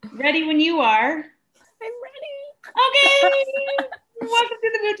Ready when you are. I'm ready. Okay. Welcome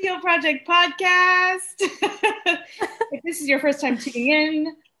to the Mootio Project podcast. If this is your first time tuning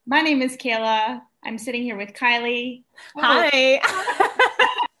in, my name is Kayla. I'm sitting here with Kylie. Hi.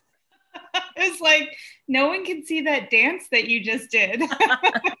 It's like no one can see that dance that you just did.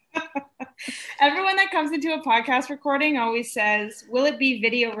 Everyone that comes into a podcast recording always says, will it be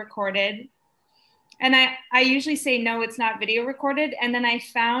video recorded? And I usually say, no, it's not video recorded. And then I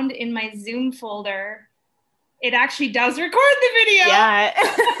found in my Zoom folder, it actually does record the video. Yeah.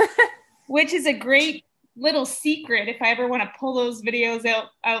 Which is a great little secret if I ever want to pull those videos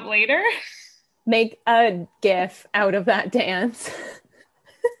out later. Make a GIF out of that dance.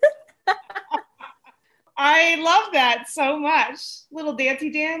 I love that so much. Little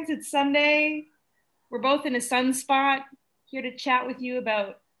dancey dance. It's Sunday. We're both in a sunspot, here to chat with you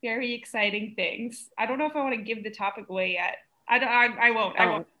about very exciting things. I don't know if I want to give the topic away yet. I won't.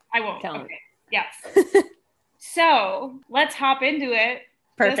 Don't. Okay. Yes. So let's hop into it.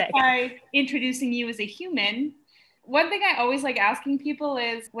 Perfect. Just by introducing you as a human. One thing I always like asking people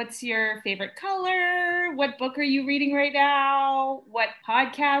is, what's your favorite color? What book are you reading right now? What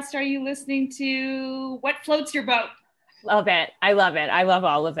podcast are you listening to? What floats your boat? Love it. I love it. I love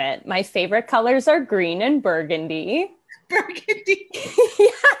all of it. My favorite colors are green and burgundy. Burgundy.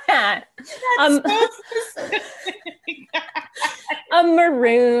 Yeah. That's so specific. A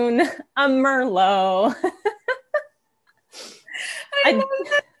maroon, a merlot. I love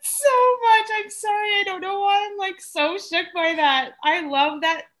that so much. I'm sorry. I don't know why I'm like so shook by that. I love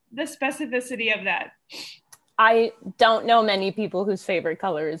that, the specificity of that. I don't know many people whose favorite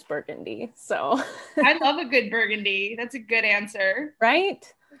color is burgundy. So I love a good burgundy. That's a good answer. Right?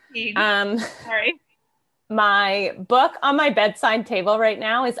 Sorry. My book on my bedside table right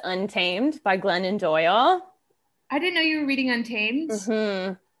now is Untamed by Glennon Doyle. I didn't know you were reading Untamed.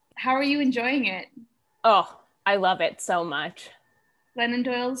 Mm-hmm. How are you enjoying it? Oh, I love it so much. Glennon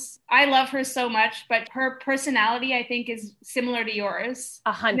Doyle's, I love her so much, but her personality, I think, is similar to yours.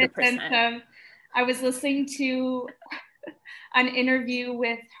 100%. I was listening to an interview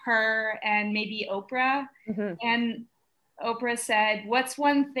with her and maybe Oprah, and Oprah said, what's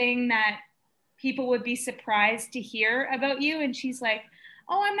one thing that people would be surprised to hear about you? And she's like,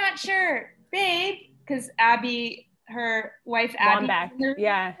 oh, I'm not sure, babe, because Abby, her wife, Abby,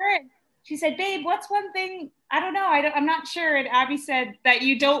 yeah. She said, babe, what's one thing? I don't know. I'm not sure. And Abby said that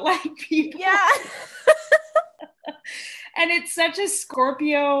you don't like people. Yeah. And it's such a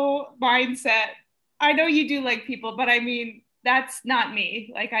Scorpio mindset. I know you do like people, but I mean, that's not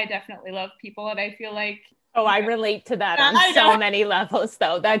me. Like, I definitely love people. And I feel like... Oh, I relate to that on so many levels,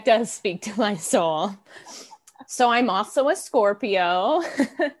 though. That does speak to my soul. So I'm also a Scorpio.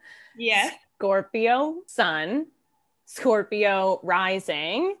 Yes. Scorpio sun, Scorpio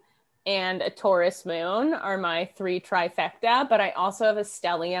rising, and a Taurus moon are my three trifecta, but I also have a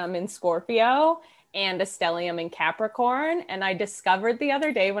stellium in Scorpio and a stellium in Capricorn. And I discovered the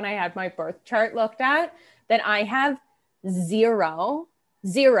other day when I had my birth chart looked at that I have zero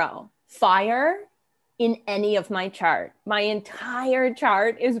fire in any of my chart. My entire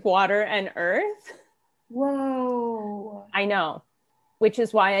chart is water and earth. Whoa. I know, which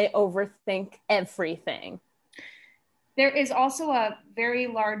is why I overthink everything. There is also a very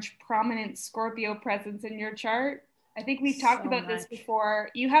large, prominent Scorpio presence in your chart. I think we've talked about this before.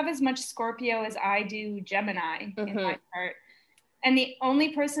 You have as much Scorpio as I do Gemini in my chart. And the only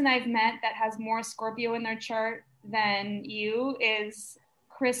person I've met that has more Scorpio in their chart than you is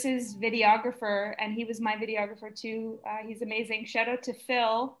Chris's videographer. And he was my videographer too. He's amazing. Shout out to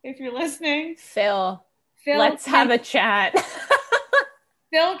Phil, if you're listening. Phil, let's have a chat.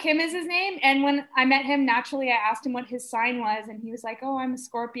 Phil Kim is his name. And when I met him, naturally, I asked him what his sign was. And he was like, oh, I'm a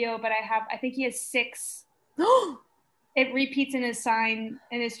Scorpio, but I think he has 6. It repeats in his sign,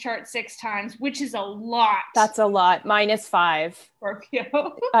 in his chart 6 times, which is a lot. That's a lot. Mine is 5.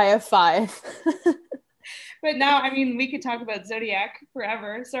 Scorpio. I have 5. But now, I mean, we could talk about Zodiac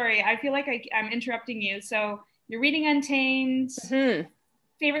forever. Sorry, I feel like I'm interrupting you. So you're reading Untamed.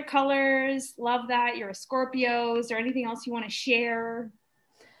 Favorite colors. Love that. You're a Scorpio. Is there anything else you want to share?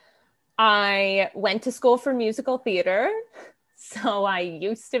 I went to school for musical theater, so I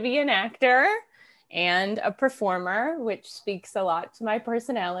used to be an actor and a performer, which speaks a lot to my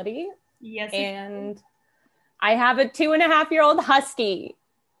personality. Yes. And I have a 2.5-year-old husky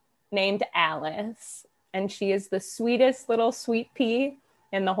named Alice, and she is the sweetest little sweet pea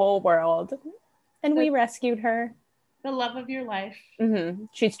in the whole world. And we rescued her. The love of your life.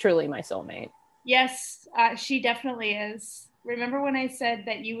 She's truly my soulmate. Yes, she definitely is. Remember when I said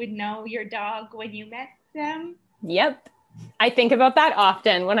that you would know your dog when you met them? Yep. I think about that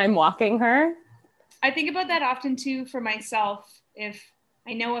often when I'm walking her. I think about that often too for myself. If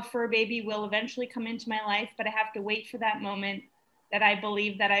I know a fur baby will eventually come into my life, but I have to wait for that moment that I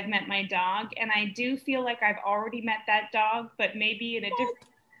believe that I've met my dog. And I do feel like I've already met that dog, but maybe in a different,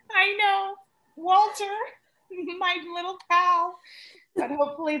 I know, Walter, my little pal. But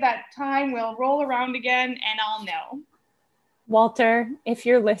hopefully that time will roll around again and I'll know. Walter, if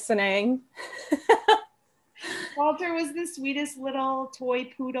you're listening. Walter was the sweetest little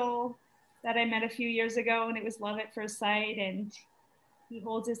toy poodle that I met a few years ago, and it was love at first sight. And he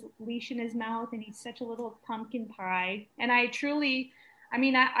holds his leash in his mouth, and he's such a little pumpkin pie. And I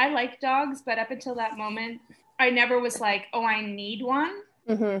like dogs, but up until that moment, I never was like, oh, I need one.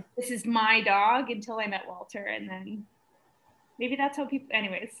 Mm-hmm. This is my dog, until I met Walter. And then maybe that's how people,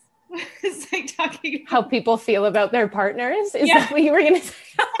 anyways. It's like talking about how people feel about their partners. Is that what you were going to say?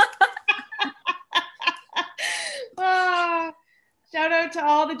 Shout out to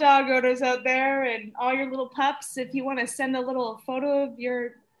all the dog owners out there and all your little pups. If you want to send a little photo of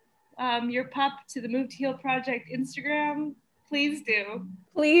your pup to the Move to Heal Project Instagram, please do.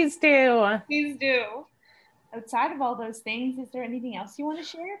 Please do. Please do. Outside of all those things, is there anything else you want to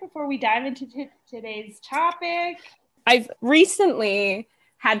share before we dive into today's topic? I've recently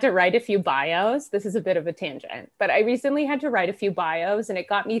had to write a few bios. This is a bit of a tangent, but I recently had to write a few bios, and it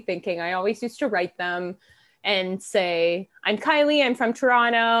got me thinking. I always used to write them and say, I'm Kylie, I'm from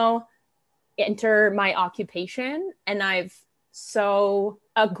Toronto, enter my occupation. And I've so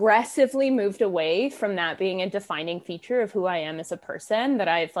aggressively moved away from that being a defining feature of who I am as a person that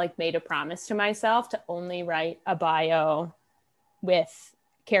I've like made a promise to myself to only write a bio with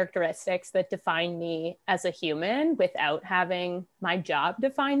characteristics that define me as a human without having my job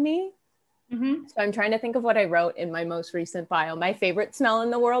define me. Mm-hmm. So I'm trying to think of what I wrote in my most recent bio. My favorite smell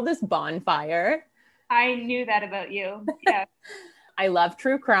in the world is bonfire. I knew that about you. Yeah. I love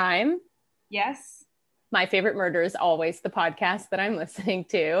true crime. Yes. My favorite murder is always the podcast that I'm listening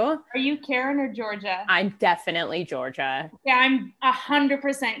to. Are you Karen or Georgia? I'm definitely Georgia. Yeah, I'm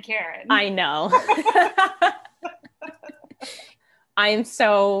 100% Karen. I know. I am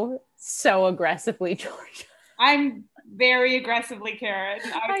so aggressively Georgia. I'm very aggressively Karen.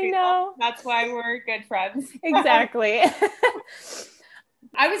 I know. That's why we're good friends. Exactly.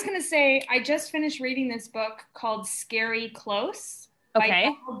 I was going to say, I just finished reading this book called Scary Close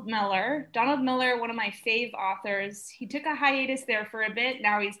by Donald Miller. Donald Miller, one of my fave authors. He took a hiatus there for a bit.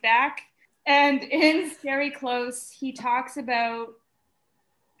 Now he's back. And in Scary Close, he talks about,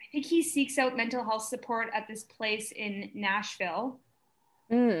 I think he seeks out mental health support at this place in Nashville.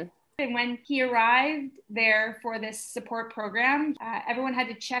 And when he arrived there for this support program, everyone had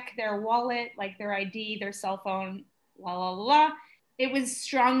to check their wallet, like their ID, their cell phone, la, la, la, la. It was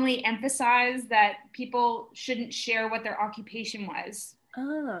strongly emphasized that people shouldn't share what their occupation was.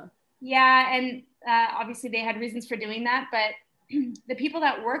 Oh. Yeah, and obviously they had reasons for doing that, but the people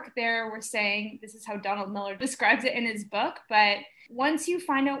that work there were saying, this is how Donald Miller describes it in his book, but once you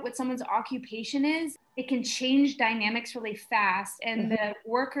find out what someone's occupation is, it can change dynamics really fast. And the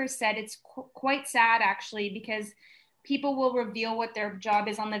worker said it's quite sad, actually, because people will reveal what their job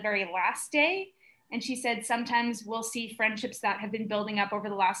is on the very last day. And she said sometimes we'll see friendships that have been building up over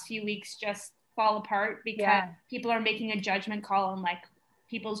the last few weeks just fall apart because people are making a judgment call on like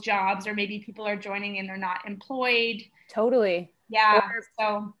people's jobs, or maybe people are joining and they're not employed. Totally. Yeah. Or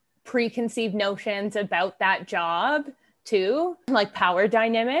so preconceived notions about that job too, like power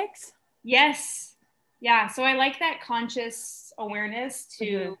dynamics. Yes. Yeah. So I like that conscious awareness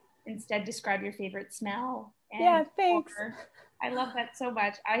to instead describe your favorite smell. And thanks. I love that so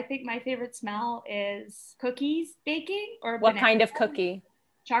much. I think my favorite smell is cookies baking or what kind of cookie?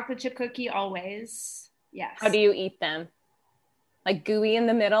 Chocolate chip cookie always. Yes. How do you eat them? Like gooey in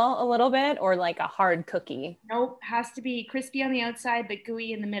the middle a little bit, or like a hard cookie? Nope. Has to be crispy on the outside, but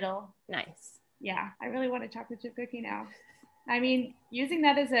gooey in the middle. Nice. Yeah. I really want a chocolate chip cookie now. I mean, using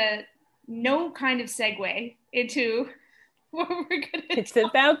that as a no kind of segue into what we're going to It's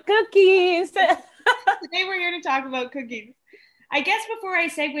about cookies. Today we're here to talk about cookies. I guess before I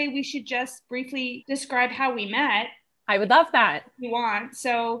segue, we should just briefly describe how we met. I would love that. If you want.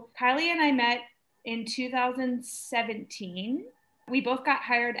 So Kylie and I met in 2017. We both got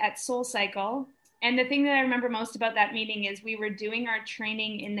hired at SoulCycle. And the thing that I remember most about that meeting is we were doing our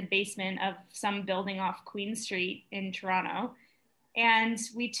training in the basement of some building off Queen Street in Toronto. And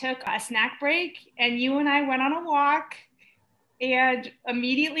we took a snack break and you and I went on a walk and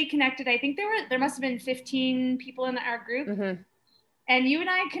immediately connected. I think there must have been 15 people in our group. Mm-hmm. And you and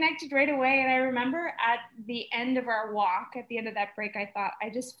I connected right away. And I remember at the end of our walk, at the end of that break, I thought, I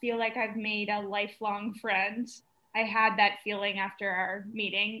just feel like I've made a lifelong friend. I had that feeling after our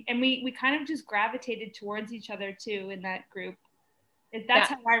meeting, and we kind of just gravitated towards each other too in that group. That's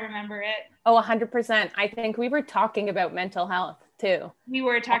how I remember it. Oh, 100%. I think we were talking about mental health too. We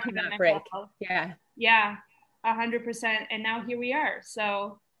were talking about mental health. Yeah. Yeah, 100%. And now here we are.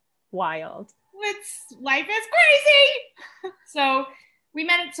 So wild. Life is crazy. So we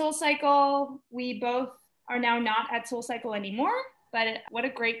met at SoulCycle. We both are now not at SoulCycle anymore, but what a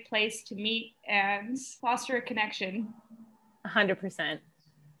great place to meet and foster a connection. 100%.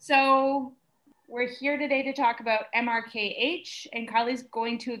 So we're here today to talk about MRKH, and Kylie's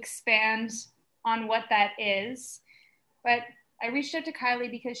going to expand on what that is. But I reached out to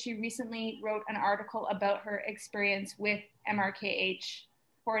Kylie because she recently wrote an article about her experience with MRKH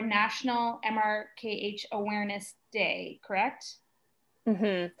for National MRKH Awareness Day, correct?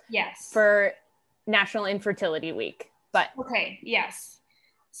 Mm-hmm. Yes. For National Infertility Week. But okay, yes.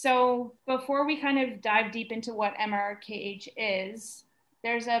 So before we kind of dive deep into what MRKH is,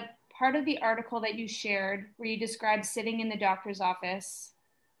 there's a part of the article that you shared where you described sitting in the doctor's office.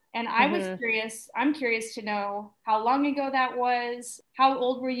 And I was curious, I'm curious to know how long ago that was. How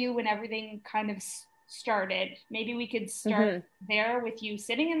old were you when everything kind of started? Maybe we could start there with you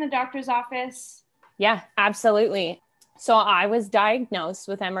sitting in the doctor's office. Yeah, absolutely. So I was diagnosed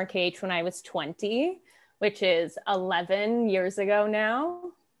with MRKH when I was 20, which is 11 years ago now.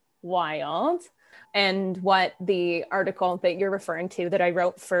 Wild. And what the article that you're referring to that I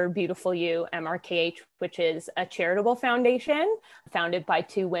wrote for Beautiful You MRKH, which is a charitable foundation founded by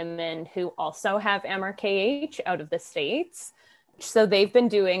two women who also have MRKH out of the States. So they've been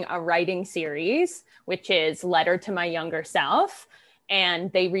doing a writing series, which is Letter to My Younger Self.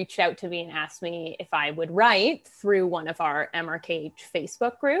 And they reached out to me and asked me if I would write through one of our MRKH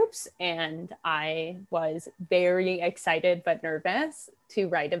Facebook groups. And I was very excited but nervous to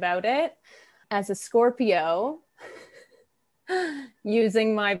write about it. As a Scorpio,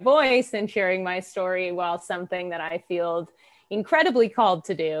 using my voice and sharing my story, while something that I feel incredibly called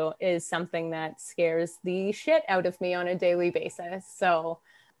to do, is something that scares the shit out of me on a daily basis. So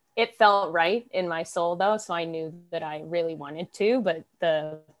it felt right in my soul, though, so I knew that I really wanted to. But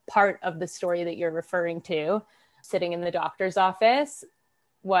the part of the story that you're referring to, sitting in the doctor's office,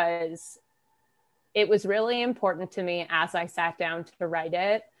 was really important to me as I sat down to write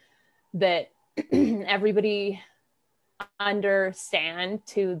it, that everybody understand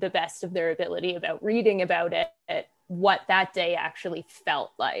to the best of their ability about reading about it, what that day actually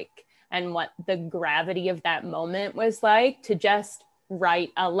felt like and what the gravity of that moment was like, to just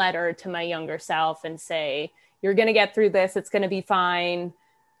write a letter to my younger self and say, you're going to get through this. It's going to be fine.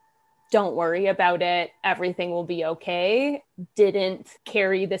 Don't worry about it. Everything will be okay. Didn't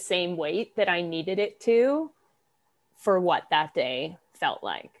carry the same weight that I needed it to for what that day felt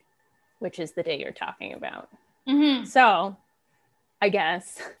like, which is the day you're talking about. Mm-hmm. So I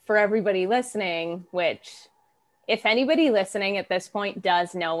guess for everybody listening, which if anybody listening at this point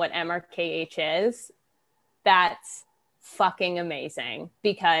does know what MRKH is, that's fucking amazing,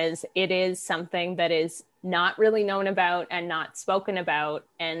 because it is something that is not really known about and not spoken about,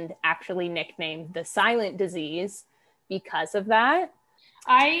 and actually nicknamed the silent disease because of that.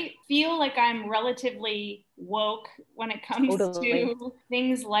 I feel like I'm relatively woke when it comes to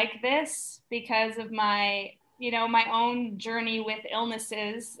things like this because of my own journey with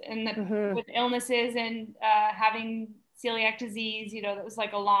illnesses and having celiac disease. That was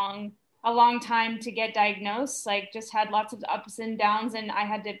like a long time to get diagnosed. Like, just had lots of ups and downs, and I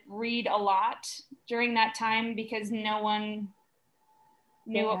had to read a lot during that time because no one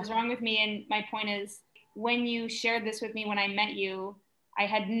knew what was wrong with me. And my point is, when you shared this with me when I met you, I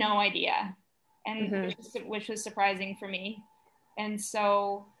had no idea, and which was surprising for me. And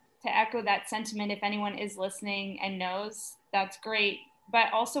so to echo that sentiment, if anyone is listening and knows, that's great.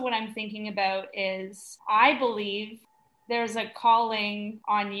 But also what I'm thinking about is, I believe there's a calling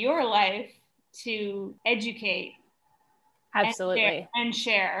on your life to educate. Absolutely. And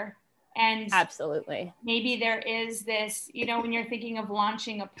share. And absolutely. Maybe there is this, when you're thinking of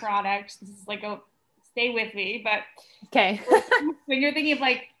launching a product, this is like stay with me, but okay. When you're thinking of,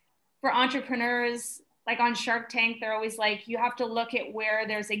 like, for entrepreneurs, like on Shark Tank, they're always like, you have to look at where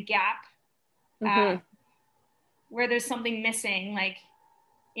there's a gap, where there's something missing, like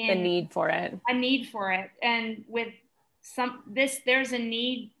a need for it. And with there's a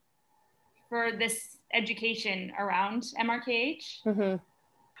need for this education around MRKH.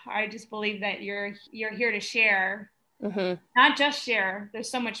 I just believe that you're here to share, not just share.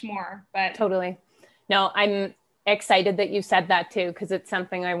 There's so much more, but totally. No, I'm excited that you said that too, because it's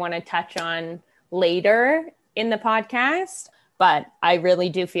something I want to touch on later in the podcast. But I really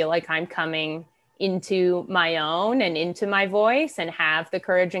do feel like I'm coming into my own and into my voice and have the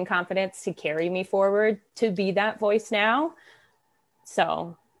courage and confidence to carry me forward to be that voice now.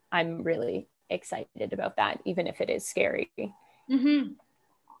 So I'm really excited about that, even if it is scary. Mm-hmm.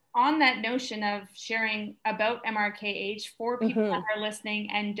 On that notion of sharing about MRKH, for people that are listening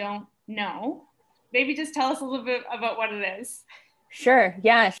and don't know, maybe just tell us a little bit about what it is. Sure.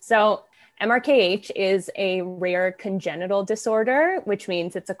 Yeah. So MRKH is a rare congenital disorder, which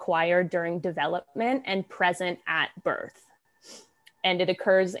means it's acquired during development and present at birth. And it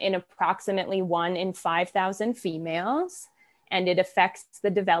occurs in approximately 1 in 5,000 females, and it affects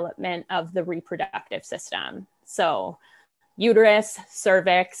the development of the reproductive system. So uterus,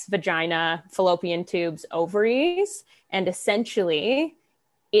 cervix, vagina, fallopian tubes, ovaries, and essentially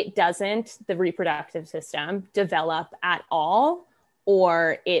the reproductive system develop at all,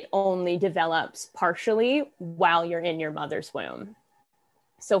 or it only develops partially while you're in your mother's womb.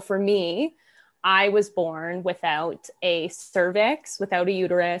 So for me, I was born without a cervix, without a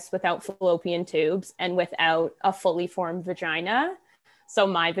uterus, without fallopian tubes, and without a fully formed vagina. So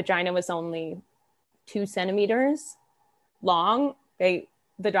my vagina was only 2 centimeters long. The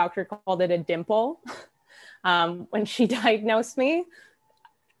doctor called it a dimple when she diagnosed me.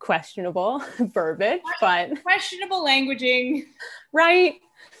 Questionable verbiage, but questionable languaging. Right.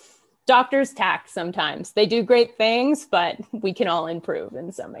 Doctors tact sometimes. They do great things, but we can all improve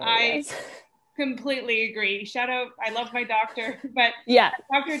in some areas. I completely agree. Shout out. I love my doctor, but yeah,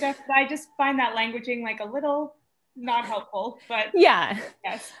 Dr. Duff, I just find that languaging like a little not helpful, but yeah.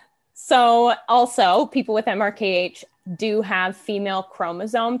 Yes. So also people with MRKH do have female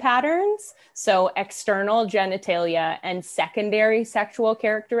chromosome patterns. So external genitalia and secondary sexual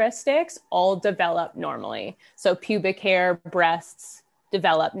characteristics all develop normally. So pubic hair, breasts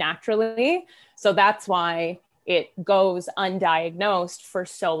develop naturally. So that's why it goes undiagnosed for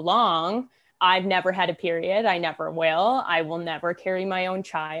so long. I've never had a period. I never will. I will never carry my own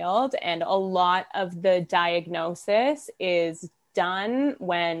child. And a lot of the diagnosis is done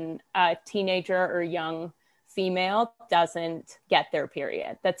when a teenager or young female doesn't get their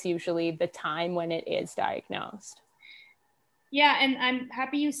period. That's usually the time when it is diagnosed. Yeah, and I'm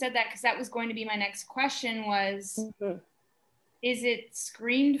happy you said that, because that was going to be my next question was, is it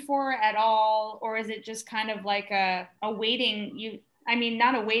screened for at all, or is it just kind of like a waiting,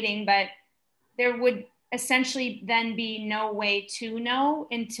 not a waiting, but there would essentially then be no way to know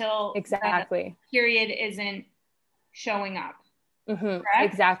until exactly the period isn't showing up.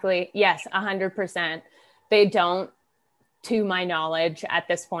 Exactly. Yes, 100%. They don't, to my knowledge at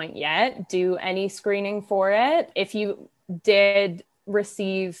this point yet, do any screening for it. If you did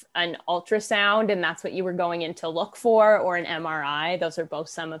receive an ultrasound and that's what you were going in to look for, or an MRI, those are both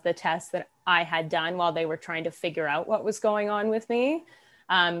some of the tests that I had done while they were trying to figure out what was going on with me,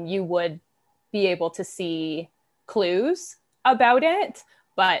 you would be able to see clues about it,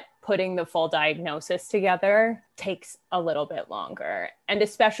 but putting the full diagnosis together takes a little bit longer. And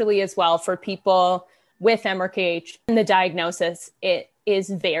especially as well for people with MRKH, and the diagnosis, it is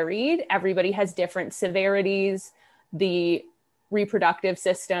varied. Everybody has different severities. The reproductive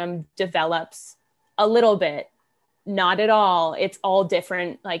system develops a little bit, not at all. It's all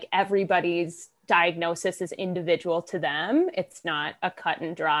different. Like everybody's diagnosis is individual to them. It's not a cut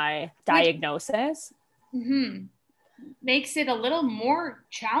and dry diagnosis. Makes it a little more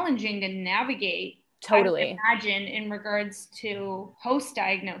challenging to navigate. Totally. I would imagine, in regards to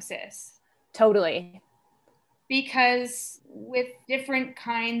post-diagnosis. Totally. Because with different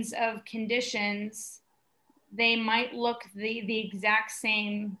kinds of conditions, they might look the exact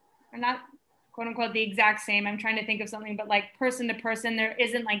same, or not quote unquote the exact same. I'm trying to think of something, but like person to person, there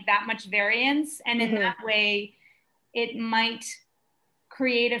isn't like that much variance. And in that way, it might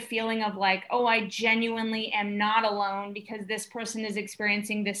create a feeling of like, oh, I genuinely am not alone because this person is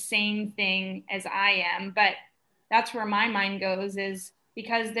experiencing the same thing as I am. But that's where my mind goes, is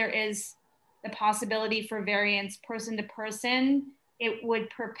because there is the possibility for variance person to person, it would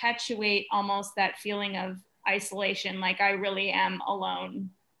perpetuate almost that feeling of isolation, like I really am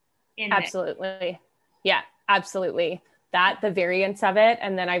alone in absolutely. Yeah, absolutely. That, the variance of it.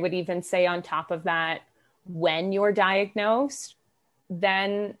 And then I would even say on top of that, when you're diagnosed,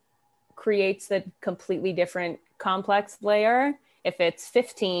 then creates a completely different complex layer. If it's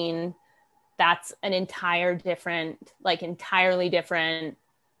 15, that's an entirely different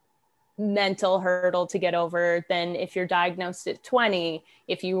mental hurdle to get over than if you're diagnosed at 20.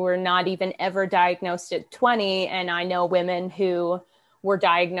 If you were not even ever diagnosed at 20, and I know women who were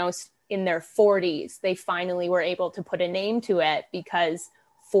diagnosed in their 40s, they finally were able to put a name to it, because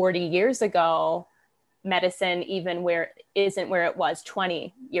 40 years ago, medicine even where it was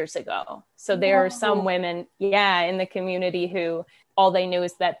 20 years ago. So there are some women, in the community who all they knew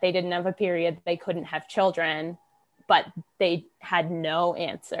is that they didn't have a period, they couldn't have children, but they had no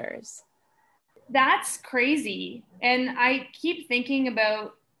answers. That's crazy. And I keep thinking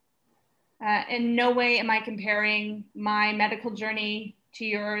about, in no way am I comparing my medical journey to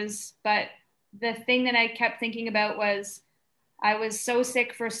yours, but the thing that I kept thinking about was I was so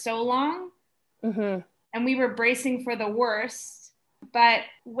sick for so long, and we were bracing for the worst. But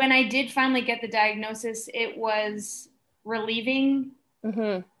when I did finally get the diagnosis, it was relieving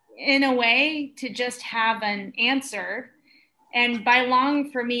in a way to just have an answer. And by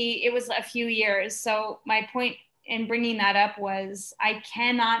long, for me, it was a few years. So my point in bringing that up was I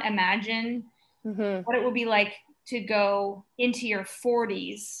cannot imagine what it would be like to go into your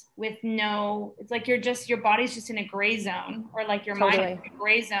 40s with it's like your body's just in a gray zone, or like your mind is in a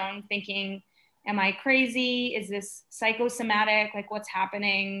gray zone thinking, am I crazy? Is this psychosomatic? Like, what's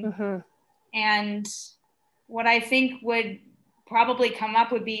happening? And what I think would probably come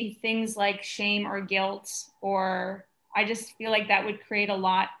up would be things like shame or guilt, or I just feel like that would create a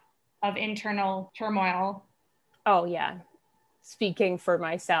lot of internal turmoil. Oh, yeah. Speaking for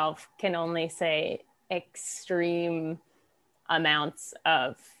myself, can only say extreme amounts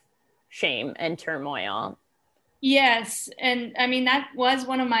of shame and turmoil. Yes. And I mean, that was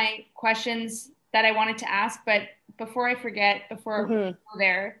one of my questions that I wanted to ask. But before I forget, before we go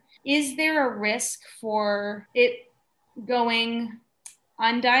there, is there a risk for it going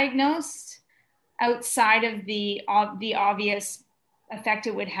undiagnosed outside of the obvious effect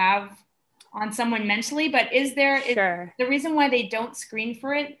it would have on someone mentally? But is the reason why they don't screen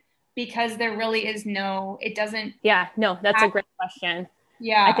for it because there really is it doesn't. Yeah, no, that's a great question.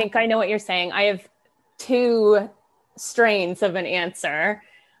 Yeah. I think I know what you're saying. I have two strains of an answer.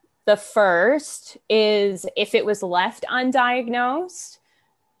 The first is if it was left undiagnosed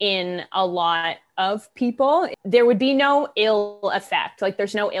in a lot of people, there would be no ill effect. Like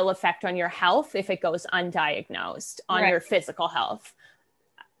there's no ill effect on your health if it goes undiagnosed, on your physical health.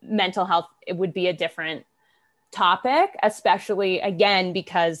 Mental health, it would be a different topic, especially again,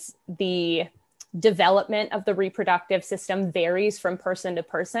 because the development of the reproductive system varies from person to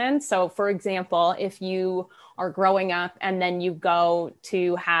person. So for example, if you are growing up and then you go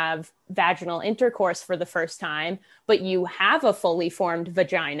to have vaginal intercourse for the first time, but you have a fully formed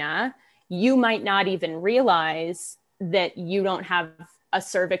vagina, you might not even realize that you don't have a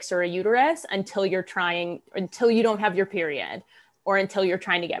cervix or a uterus until you don't have your period, or until you're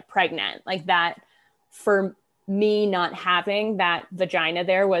trying to get pregnant. Like that, for me, not having that vagina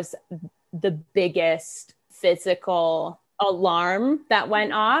there was the biggest physical alarm that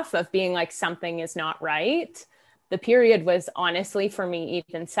went off of being like, something is not right. The period was honestly for me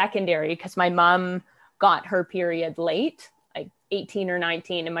even secondary, because my mom got her period late, like 18 or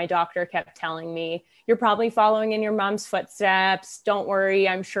 19. And my doctor kept telling me, you're probably following in your mom's footsteps. Don't worry,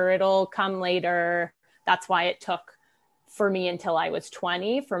 I'm sure it'll come later. That's why it took for me until I was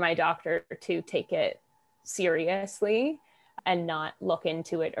 20 for my doctor to take it seriously and not look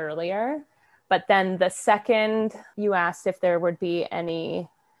into it earlier. But then the second you asked if there would be any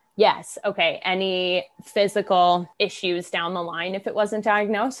physical issues down the line if it wasn't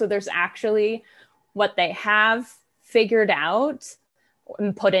diagnosed. So there's actually, what they have figured out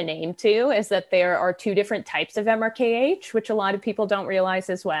and put a name to is that there are two different types of MRKH, which a lot of people don't realize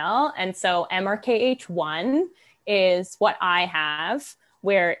as well. And so MRKH1 is what I have,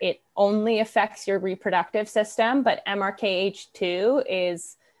 where it only affects your reproductive system, but MRKH2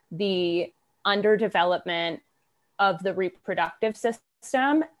 is the underdevelopment of the reproductive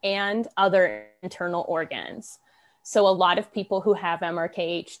system and other internal organs. So a lot of people who have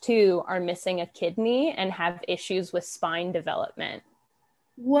MRKH2 are missing a kidney and have issues with spine development.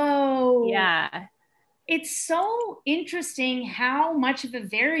 Whoa. Yeah. It's so interesting how much of a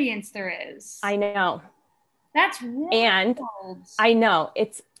variance there is. I know. That's wild. And I know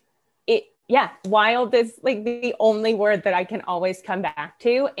wild is like the only word that I can always come back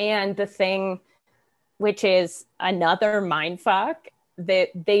to. And the thing, which is another mindfuck, that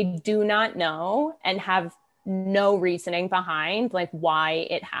they do not know and have no reasoning behind like why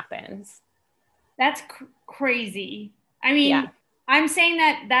it happens. That's crazy. I mean, I'm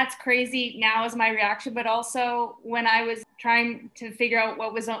saying that's crazy now as my reaction, but also when I was trying to figure out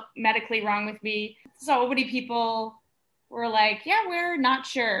what was medically wrong with me, so many people were like, yeah, we're not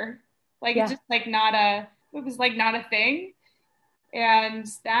sure. Like, it's just like it was like not a thing. And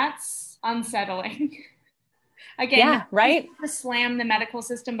that's unsettling. Again, right? Not to slam the medical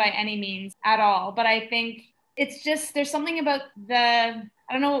system by any means at all. But I think it's just, there's something about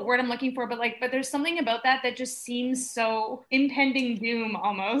I don't know what word I'm looking for, but there's something about that just seems so impending doom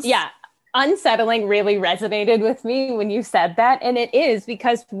almost. Yeah. Unsettling really resonated with me when you said that. And it is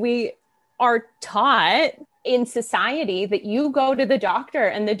because we are taught in society that you go to the doctor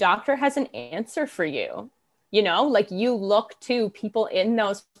and the doctor has an answer for you. You know, like you look to people in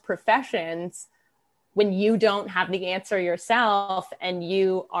those professions when you don't have the answer yourself and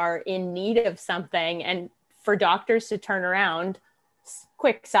you are in need of something. And for doctors to turn around,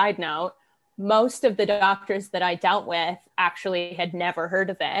 quick side note, most of the doctors that I dealt with actually had never heard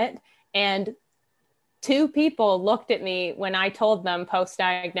of it. And 2 people looked at me when I told them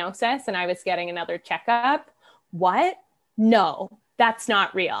post-diagnosis and I was getting another checkup. What? No, that's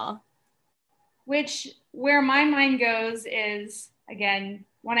not real. Where my mind goes is, again,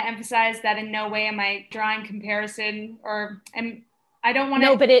 want to emphasize that in no way am I drawing comparison I don't want to.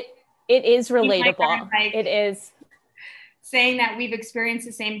 No, but it is relatable. It is saying that we've experienced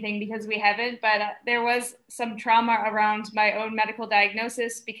the same thing because we haven't, but there was some trauma around my own medical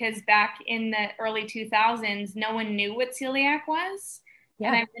diagnosis because back in the early 2000s, no one knew what celiac was. Yeah.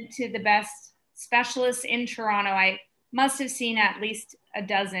 And I went to the best specialists in Toronto. I must have seen at least a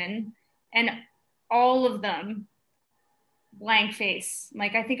dozen, and all of them blank face.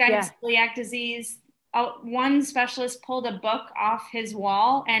 Like, I think I have celiac disease. One specialist pulled a book off his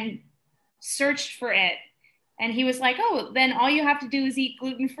wall and searched for it. And he was like, oh, then all you have to do is eat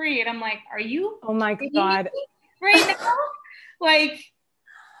gluten-free. And I'm like, are you? Oh my God. Right now? Like,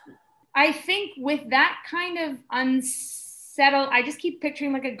 I think with that kind of unsettled, I just keep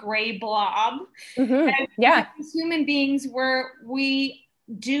picturing like a gray blob. Mm-hmm. Yeah. As human beings, we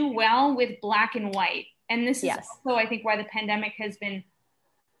do well with black and white. And this is also, I think, why the pandemic has been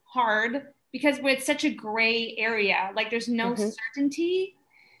hard, because it's such a gray area. Like, there's no certainty.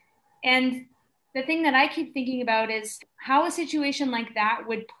 And the thing that I keep thinking about is how a situation like that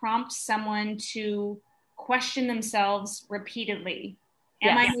would prompt someone to question themselves repeatedly.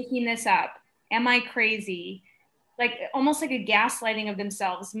 Am I making this up? Am I crazy? Like, almost like a gaslighting of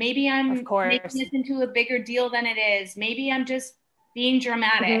themselves. Maybe I'm making this into a bigger deal than it is. Maybe I'm just being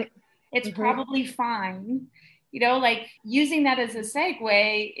dramatic. It's probably fine. You know, like, using that as a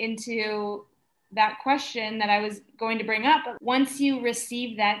segue into that question that I was going to bring up. Once you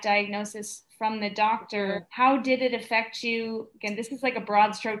receive that diagnosis from the doctor, how did it affect you? Again, this is like a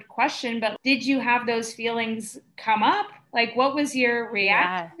broad stroke question, but did you have those feelings come up? Like, what was your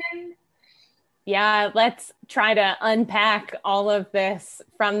reaction? Yeah, let's try to unpack all of this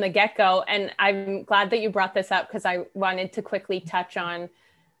from the get-go. And I'm glad that you brought this up because I wanted to quickly touch on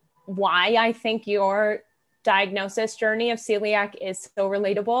why I think your diagnosis journey of celiac is so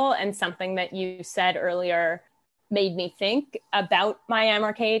relatable, and something that you said earlier made me think about my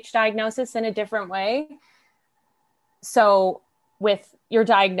MRKH diagnosis in a different way. So with your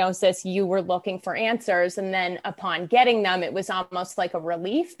diagnosis, you were looking for answers, and then upon getting them, it was almost like a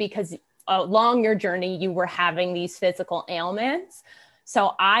relief because along your journey, you were having these physical ailments.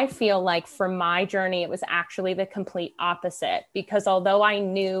 So I feel like for my journey, it was actually the complete opposite, because although I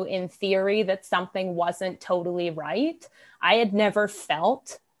knew in theory that something wasn't totally right, I had never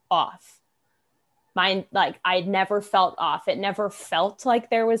felt off. I'd never felt off. It never felt like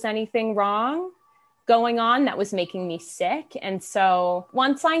there was anything wrong going on that was making me sick. And so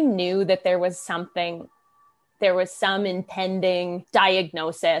once I knew that there was some impending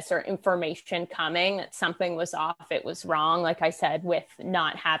diagnosis or information coming, that something was off, it was wrong. Like I said, with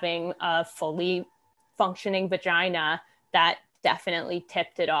not having a fully functioning vagina, that definitely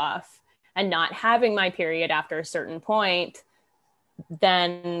tipped it off. And not having my period after a certain point,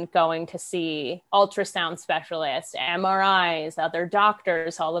 then going to see ultrasound specialists, MRIs, other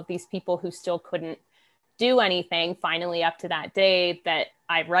doctors, all of these people who still couldn't do anything, finally up to that day that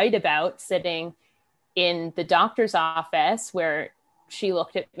I write about, sitting in the doctor's office where she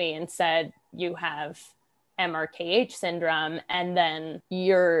looked at me and said, you have MRKH syndrome. And then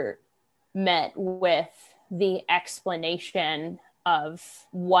you're met with the explanation of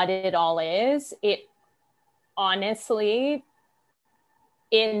what it all is. It honestly,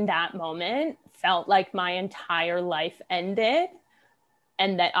 in that moment, felt like my entire life ended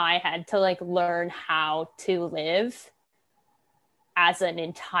and that I had to learn how to live as an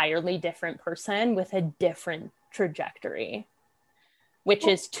entirely different person with a different trajectory, which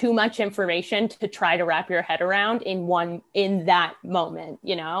is too much information to try to wrap your head around in that moment,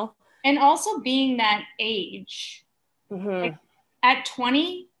 you know? And also being that age, at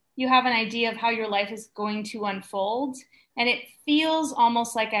 20, you have an idea of how your life is going to unfold. And it feels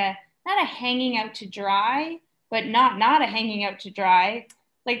almost like not a hanging out to dry, but not a hanging out to dry.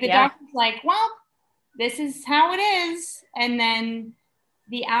 Like the doctor's like, well, this is how it is. And then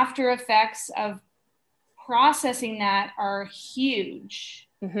the after effects of processing that are huge.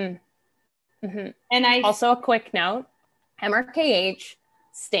 Mm-hmm. Mm-hmm. And also, a quick note, MRKH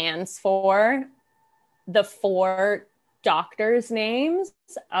stands for the 4 doctors' names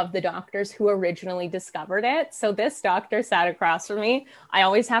of the doctors who originally discovered it. So this doctor sat across from me. I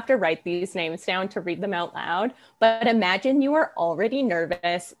always have to write these names down to read them out loud. But imagine you are already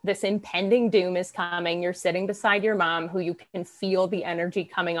nervous. This impending doom is coming. You're sitting beside your mom, who you can feel the energy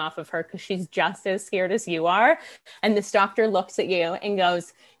coming off of her because she's just as scared as you are. And this doctor looks at you and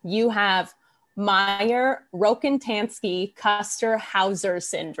goes, you have Mayer-Rokitansky-Kuster-Hauser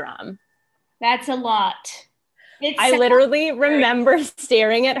syndrome. That's a lot. I literally remember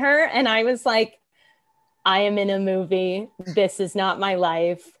staring at her and I was like, I am in a movie. This is not my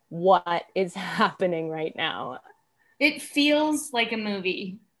life. What is happening right now? It feels like a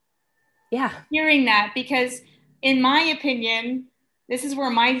movie. Yeah. Hearing that, because in my opinion, this is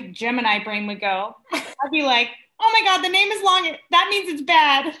where my Gemini brain would go. I'd be like, oh my God, the name is long. That means it's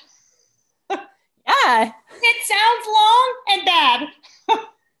bad. Yeah. It sounds long and bad.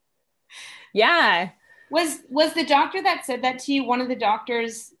 Yeah. Was the doctor that said that to you one of the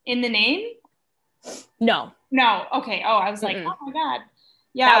doctors in the name? No. Okay. Oh, I was like, oh my God.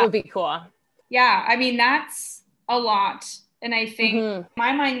 Yeah. That would be cool. Yeah. I mean, that's a lot. And I think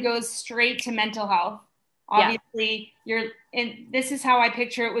my mind goes straight to mental health. Obviously, and this is how I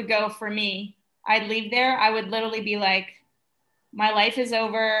picture it would go for me. I'd leave there. I would literally be like, my life is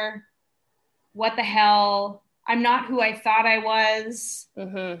over. What the hell? I'm not who I thought I was.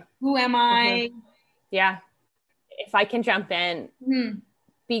 Who am I? Yeah. If I can jump in,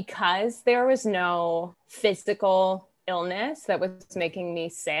 because there was no physical illness that was making me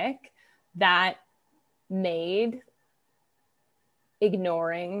sick, that made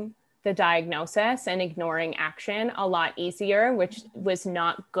ignoring the diagnosis and ignoring action a lot easier, which was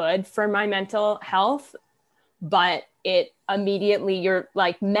not good for my mental health. But it immediately, you're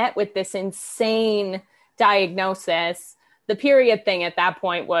like met with this insane diagnosis. The period thing at that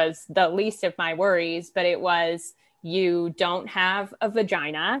point was the least of my worries, but it was, you don't have a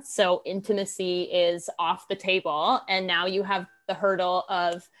vagina, so intimacy is off the table. And now you have the hurdle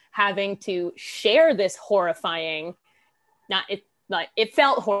of having to share this horrifying, it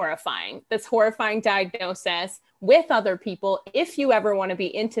felt horrifying, this horrifying diagnosis with other people, if you ever want to be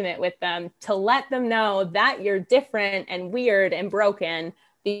intimate with them, to let them know that you're different and weird and broken.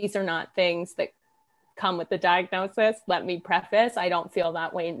 These are not things that come with the diagnosis. Let me preface, I don't feel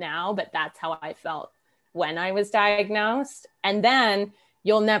that way now, but that's how I felt when I was diagnosed. And then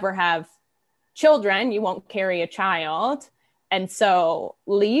you'll never have children, you won't carry a child. And so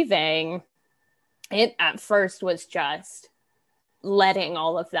leaving it at first was just letting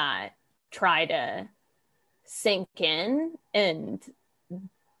all of that try to sink in. And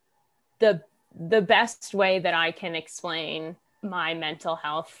the best way that I can explain my mental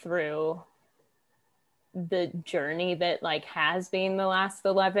health through the journey that has been the last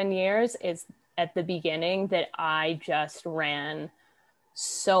 11 years is at the beginning that I just ran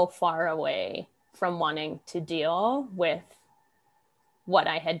so far away from wanting to deal with what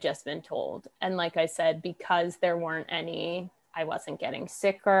I had just been told. And like I said, because there weren't any, I wasn't getting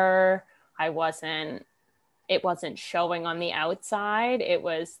sicker. It wasn't showing on the outside. It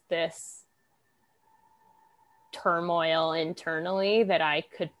was this turmoil internally that I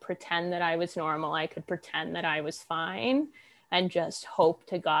could pretend that I was normal. I could pretend that I was fine and just hope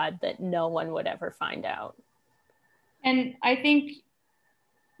to God that no one would ever find out. And I think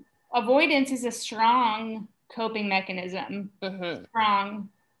avoidance is a strong coping mechanism. Strong.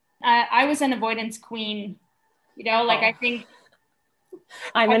 I was an avoidance queen, I think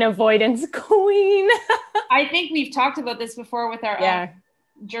I'm an avoidance queen. I think we've talked about this before with our own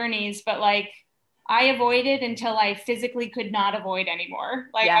journeys, but I avoided until I physically could not avoid anymore.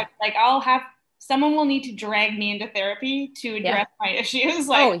 I'll have, someone will need to drag me into therapy to address my issues.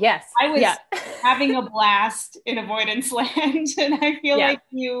 I was having a blast in avoidance land, and I feel like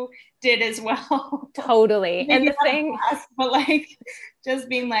you did as well. Totally. And the thing, blast, but just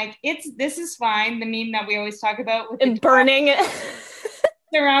being this is fine. The meme that we always talk about with and burning it.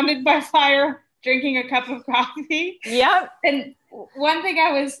 Surrounded by fire, drinking a cup of coffee. Yep. And one thing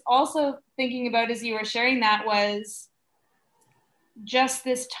I was also thinking about as you were sharing that was just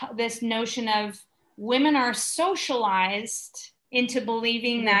this notion of women are socialized into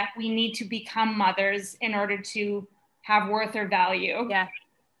believing that we need to become mothers in order to have worth or value. Yeah.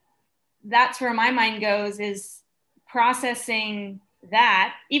 That's where my mind goes, is processing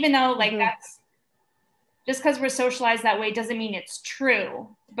that, even though that's, just because we're socialized that way doesn't mean it's true.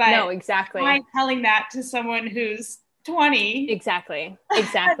 But no, exactly. I'm telling that to someone who's 20. Exactly.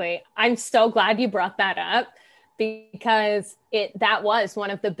 I'm so glad you brought that up, because that was one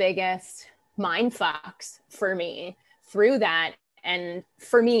of the biggest mind fucks for me through that. And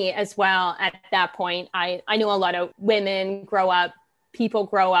for me as well, at that point, I knew a lot of women people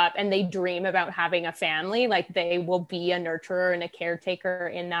grow up and they dream about having a family. Like they will be a nurturer and a caretaker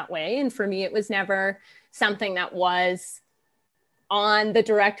in that way. And for me, it was never something that was on the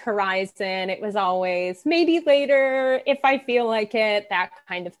direct horizon. It was always maybe later if I feel like it, that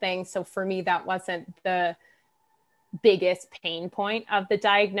kind of thing. So for me, that wasn't the biggest pain point of the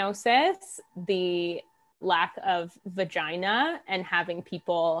diagnosis. The lack of vagina and having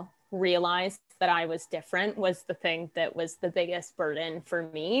people realize that I was different was the thing that was the biggest burden for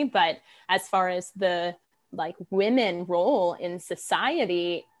me. But as far as the like women role in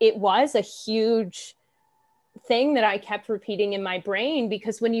society, it was a huge thing that I kept repeating in my brain,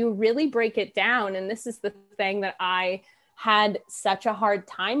 because when you really break it down, and this is the thing that I had such a hard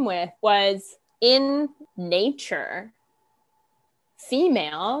time with, was in nature,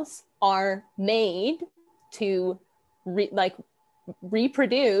 females are made to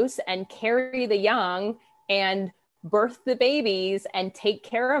reproduce and carry the young and birth the babies and take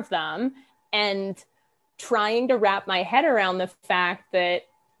care of them. And trying to wrap my head around the fact that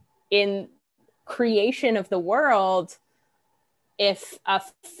in creation of the world, if a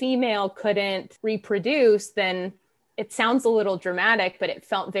female couldn't reproduce, then it sounds a little dramatic, but it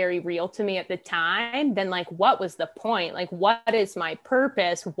felt very real to me at the time. Then like, what was the point? Like, what is my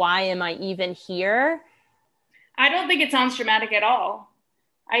purpose? Why am I even here? I don't think it sounds dramatic at all.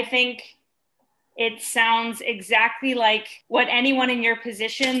 I think it sounds exactly like what anyone in your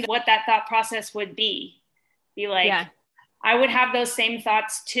position, what that thought process would be like, yeah. I would have those same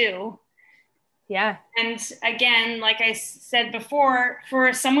thoughts too. Yeah. And again, like I said before,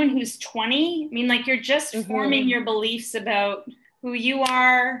 for someone who's 20, I mean, like you're just forming your beliefs about who you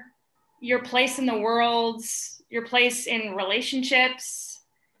are, your place in the world, your place in relationships,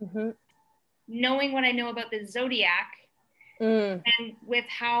 knowing what I know about the zodiac, and with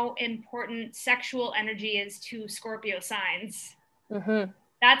how important sexual energy is to Scorpio signs.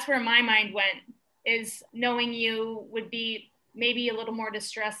 That's where my mind went, is knowing you would be maybe a little more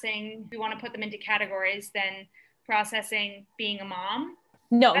distressing, if you want to put them into categories, than processing being a mom.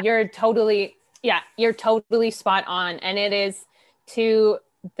 No, you're totally spot on. And it is to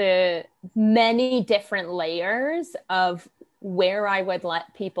the many different layers of where I would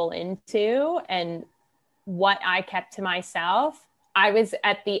let people into and what I kept to myself. I was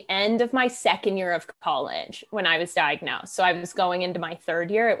at the end of my second year of college when I was diagnosed. So I was going into my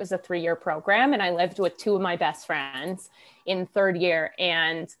third year. It was a 3-year program, and I lived with 2 of my best friends in third year.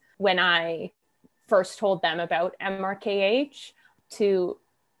 And when I first told them about MRKH, to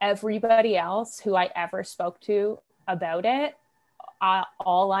everybody else who I ever spoke to about it,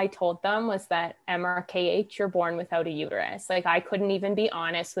 all I told them was that MRKH, you're born without a uterus. Like I couldn't even be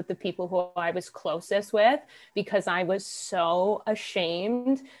honest with the people who I was closest with, because I was so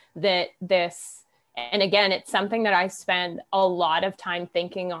ashamed that this, and again, it's something that I spend a lot of time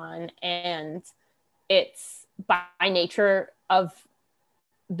thinking on, and it's by nature of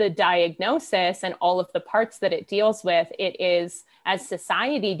the diagnosis and all of the parts that it deals with, it is, as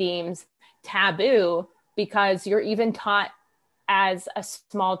society deems, taboo, because you're even taught as a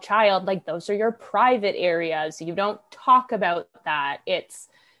small child, like those are your private areas. You don't talk about that. It's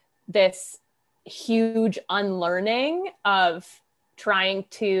this huge unlearning of trying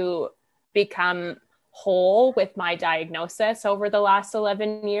to become whole with my diagnosis over the last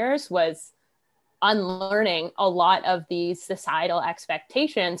 11 years was unlearning a lot of these societal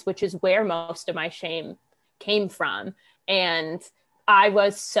expectations, which is where most of my shame came from. And I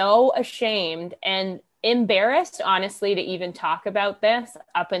was so ashamed and embarrassed, honestly, to even talk about this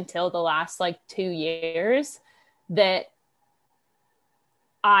up until the last 2 years, that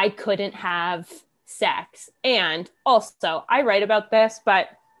I couldn't have sex. And also, I write about this, but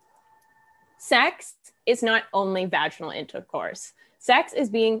sex is not only vaginal intercourse. Sex is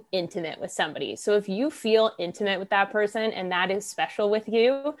being intimate with somebody. So if you feel intimate with that person and that is special with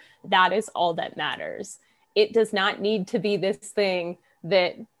you, that is all that matters. It does not need to be this thing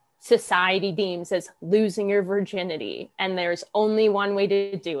that society deems as losing your virginity, and there's only one way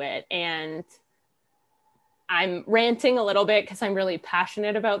to do it. And I'm ranting a little bit because I'm really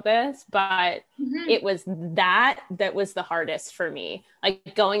passionate about this, but it was that was the hardest for me.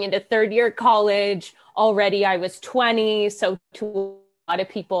 Like going into third year college, already I was 20. So to a lot of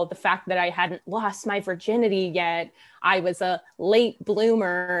people, the fact that I hadn't lost my virginity yet, I was a late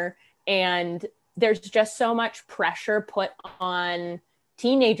bloomer, and there's just so much pressure put on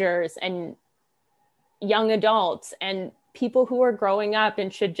teenagers, and young adults and people who are growing up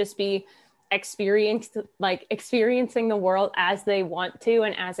and should just be experiencing the world as they want to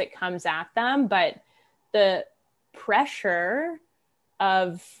and as it comes at them. But the pressure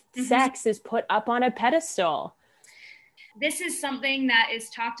of sex is put up on a pedestal. This is something that is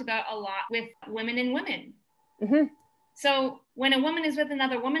talked about a lot with women and women. So when a woman is with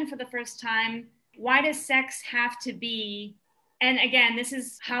another woman for the first time, why does sex have to be, and again, this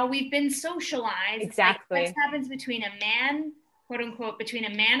is how we've been socialized. Exactly. Like, sex happens between a man, quote unquote, between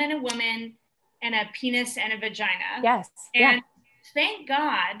a man and a woman, and a penis and a vagina. Yes. And thank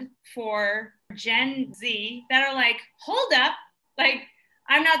God for Gen Z that are like, hold up. Like,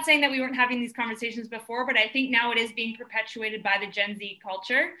 I'm not saying that we weren't having these conversations before, but I think now it is being perpetuated by the Gen Z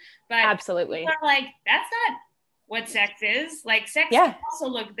culture. But absolutely, people are like, that's not what sex is. Like, sex can also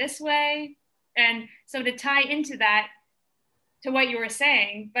look this way. And so to tie into that, to what you were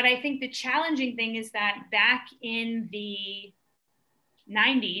saying, but I think the challenging thing is that back in the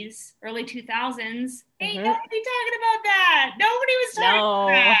 90s, early 2000s, ain't nobody talking about that. Nobody was talking about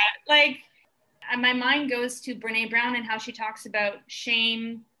that. Like, my mind goes to Brene Brown and how she talks about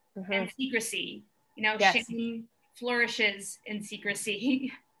shame and secrecy. You know, shame flourishes in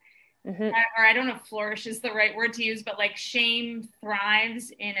secrecy. Or I don't know if flourish is the right word to use, but like shame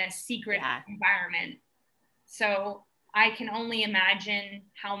thrives in a secret environment. So I can only imagine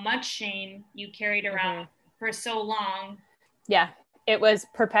how much shame you carried around for so long. Yeah. It was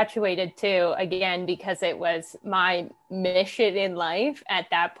perpetuated too, again, because it was my mission in life at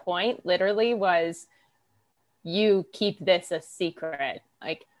that point, literally was, you keep this a secret.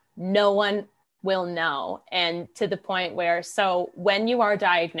 Like, no one will know. And to the point where, so when you are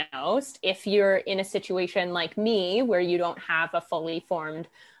diagnosed, if you're in a situation like me, where you don't have a fully formed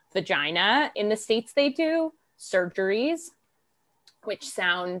vagina, in the States, they do surgeries, which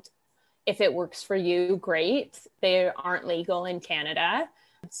sound, if it works for you, great. They aren't legal in Canada.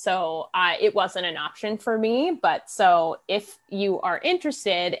 So it wasn't an option for me. But so if you are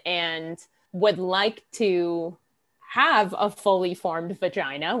interested and would like to have a fully formed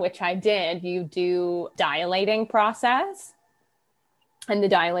vagina, which I did, you do dilating process. And the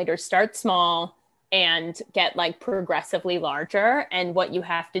dilators start small and get like progressively larger. And what you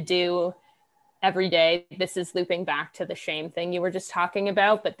have to do every day, this is looping back to the shame thing you were just talking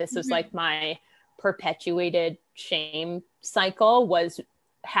about, but this was like my perpetuated shame cycle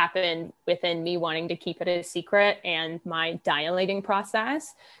happened within me wanting to keep it a secret and my dilating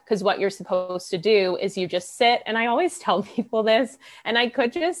process. Because what you're supposed to do is you just sit, and I always tell people this, and I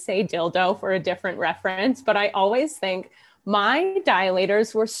could just say dildo for a different reference, but I always think my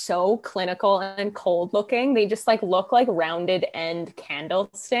dilators were so clinical and cold looking. They just like look like rounded end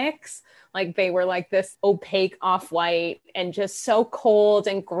candlesticks. Like they were like this opaque off-white and just so cold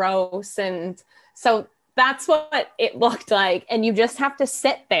and gross. And so that's what it looked like. And you just have to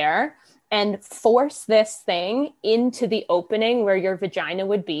sit there and force this thing into the opening where your vagina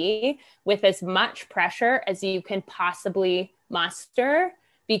would be with as much pressure as you can possibly muster,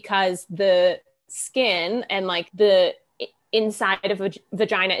 because the skin and like the inside of a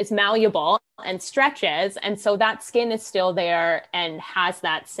vagina is malleable and stretches. And so that skin is still there and has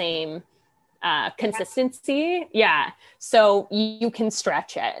that same consistency. Yeah. So you can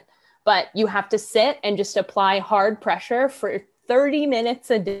stretch it, but you have to sit and just apply hard pressure for 30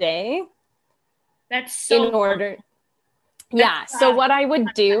 minutes a day. That's so in order. Yeah. So what I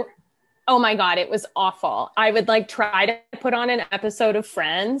would do, oh my God, it was awful. I would like try to put on an episode of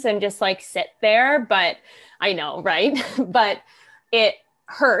Friends and just like sit there, but I know, right? But it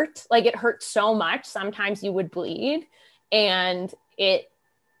hurt. Like it hurt so much. Sometimes you would bleed, and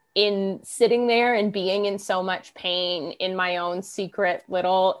in sitting there and being in so much pain in my own secret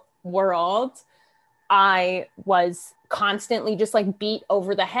little world, I was constantly just like beat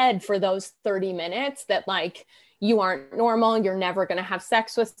over the head for those 30 minutes that like, you aren't normal. You're never going to have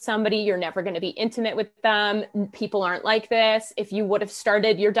sex with somebody. You're never going to be intimate with them. People aren't like this. If you would have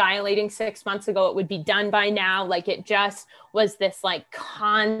started your dilating 6 months ago, it would be done by now. Like it just was this like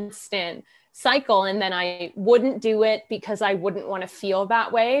constant cycle. And then I wouldn't do it because I wouldn't want to feel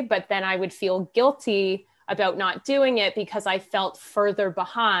that way. But then I would feel guilty about not doing it because I felt further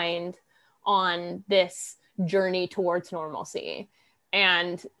behind on this journey towards normalcy.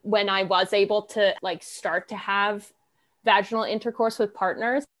 And when I was able to like start to have vaginal intercourse with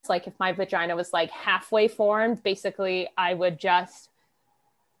partners, like if my vagina was like halfway formed, basically I would just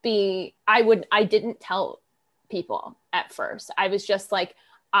I didn't tell people at first. I was just like,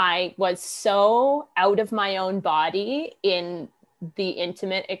 I was so out of my own body in the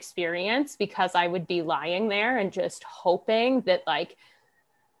intimate experience because I would be lying there and just hoping that like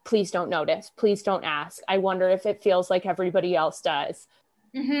please don't notice. Please don't ask. I wonder if it feels like everybody else does.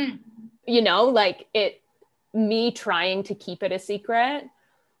 Mm-hmm. You know, like me trying to keep it a secret,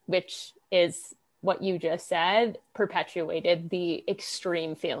 which is what you just said, perpetuated the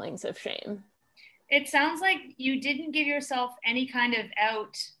extreme feelings of shame. It sounds like you didn't give yourself any kind of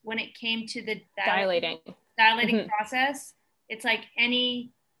out when it came to the dilating mm-hmm. process. It's like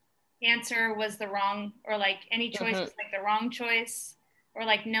any answer was the wrong, or like any choice was like the wrong choice, or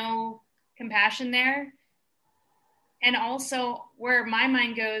like no compassion there. And also where my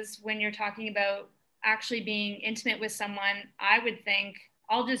mind goes when you're talking about actually being intimate with someone, I would think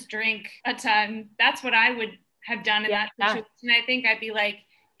I'll just drink a ton. That's what I would have done in that situation. I think I'd be like,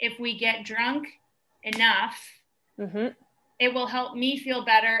 if we get drunk enough, it will help me feel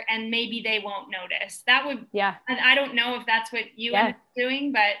better, and maybe they won't notice. That would, and I don't know if that's what you end up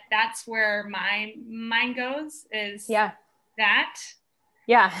doing, but that's where my mind goes, is that.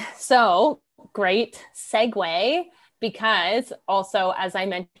 Yeah. So great segue, because also, as I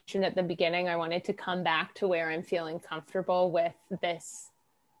mentioned at the beginning, I wanted to come back to where I'm feeling comfortable with this,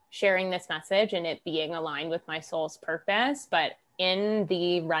 sharing this message and it being aligned with my soul's purpose. But in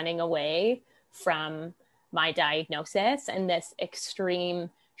the running away from my diagnosis and this extreme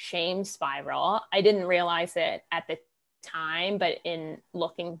shame spiral, I didn't realize it at the time, but in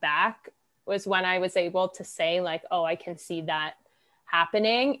looking back was when I was able to say like, oh, I can see that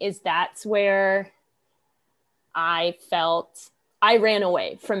happening. That's where I felt I ran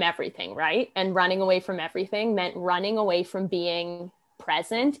away from everything, right? And running away from everything meant running away from being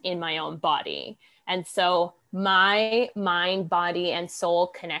present in my own body. And so my mind, body, and soul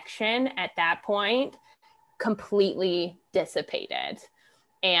connection at that point completely dissipated.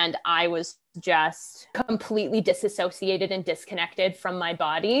 And I was just completely disassociated and disconnected from my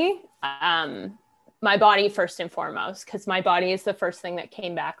body. My body first and foremost, because my body is the first thing that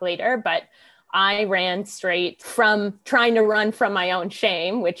came back later. But I ran straight from trying to run from my own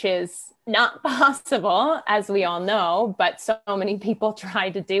shame, which is not possible, as we all know, but so many people try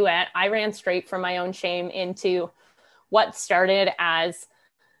to do it. I ran straight from my own shame into what started as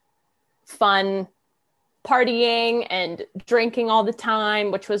fun partying and drinking all the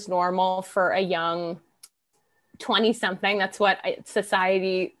time, which was normal for a young 20-something. That's what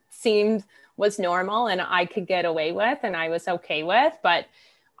society seemed was normal and I could get away with and I was okay with. But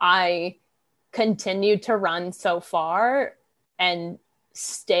I continued to run so far and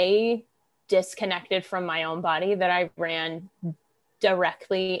stay disconnected from my own body that I ran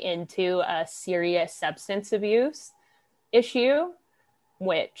directly into a serious substance abuse issue,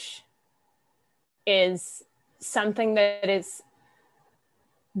 which is something that is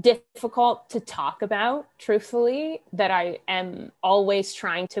difficult to talk about, truthfully, that I am always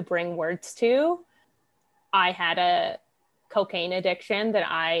trying to bring words to. I had a cocaine addiction that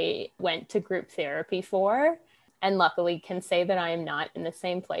I went to group therapy for, and luckily can say that I am not in the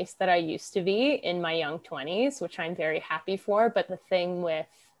same place that I used to be in my young 20s, which I'm very happy for. But the thing with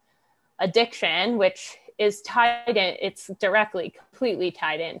addiction, which is tied in, it's directly, completely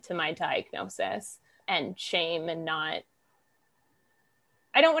tied into my diagnosis and shame and not,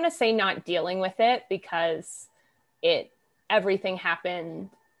 I don't want to say not dealing with it, because everything happened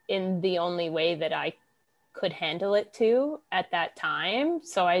in the only way that I could handle it to at that time.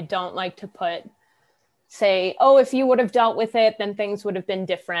 So I don't like to say, oh, if you would have dealt with it, then things would have been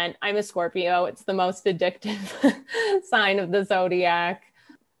different. I'm a Scorpio. It's the most addictive sign of the zodiac.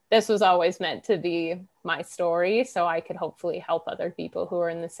 This was always meant to be my story, so I could hopefully help other people who are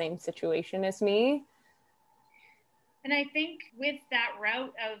in the same situation as me. And I think with that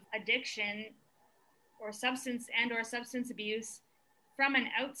route of addiction or substance abuse, from an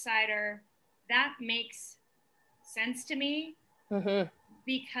outsider, that makes sense to me,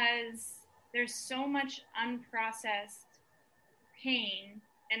 because there's so much unprocessed pain.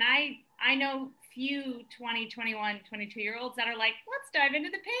 And I know few 20, 21, 22-year-olds that are like, let's dive into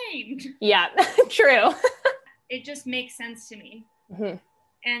the pain. Yeah, true. It just makes sense to me.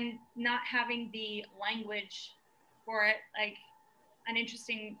 And not having the language for it, like an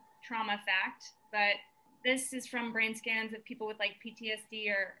interesting trauma fact, but this is from brain scans of people with like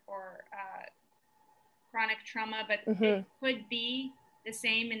PTSD or chronic trauma, but it could be the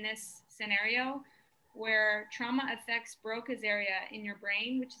same in this scenario, where trauma affects Broca's area in your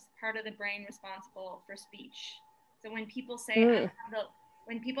brain, which is part of the brain responsible for speech. So when people say,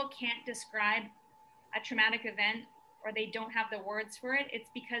 when people can't describe a traumatic event or they don't have the words for it, it's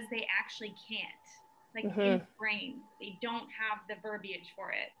because they actually can't. Like in the brain, they don't have the verbiage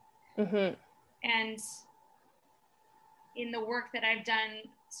for it. And in the work that I've done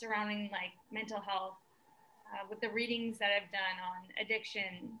surrounding like mental health, with the readings that I've done on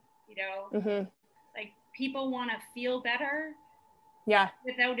addiction, you know, like people want to feel better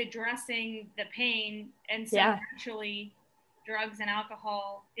without addressing the pain. And so actually drugs and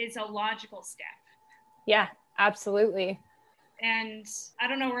alcohol is a logical step. Yeah, absolutely. And I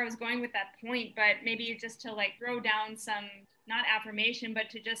don't know where I was going with that point, but maybe just to like throw down some, not affirmation, but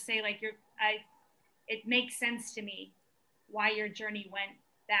to just say like it makes sense to me why your journey went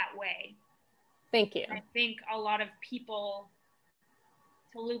that way. Thank you. And I think a lot of people,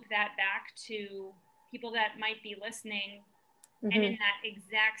 to loop that back to people that might be listening and in that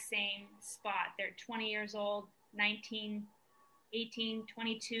exact same spot, they're 20 years old, 19, 18,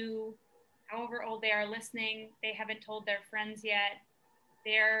 22, however old they are listening, they haven't told their friends yet,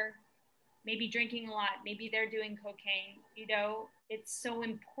 they're maybe drinking a lot, maybe they're doing cocaine, you know, it's so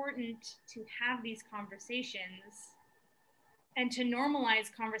important to have these conversations and to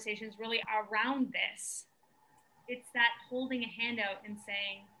normalize conversations really around this. It's that holding a hand out and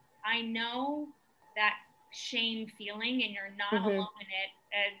saying, I know that shame feeling and you're not alone in it.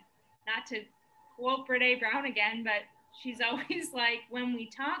 And not to quote Brene Brown again, but she's always like, when we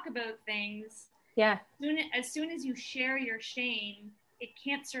talk about things, as soon as you share your shame, it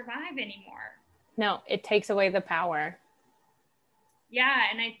can't survive anymore. No, it takes away the power. Yeah,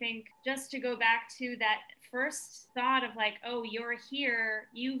 and I think just to go back to that first thought of like, oh, you're here,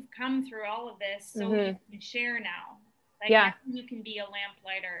 you've come through all of this, so you can share now. Like now you can be a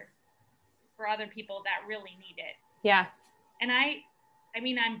lamplighter for other people that really need it. Yeah. And I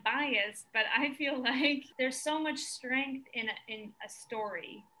mean, I'm biased, but I feel like there's so much strength in a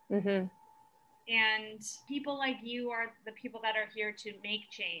story. And people like you are the people that are here to make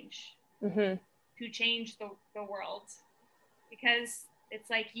change, to change the world. Because it's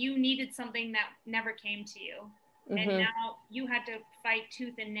like you needed something that never came to you. And now you had to fight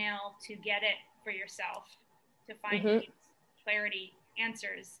tooth and nail to get it for yourself, to find peace, clarity,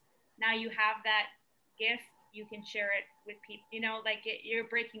 answers. Now you have that gift, you can share it with people, you know, like you're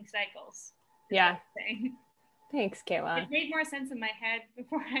breaking cycles. Yeah. Thanks, Kayla. It made more sense in my head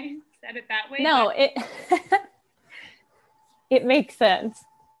before I said it that way. No, it makes sense.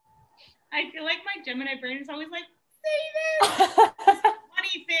 I feel like my Gemini brain is always like, say this!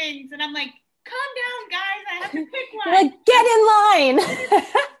 Funny things. And I'm like, calm down, guys. I have to pick one. Like, get in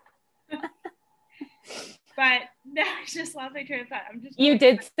line. But no, I just lost my train of thought. You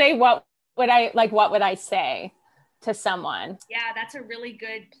did say, what would I say to someone? Yeah, that's a really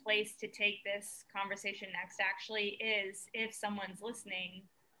good place to take this conversation next, actually, is if someone's listening,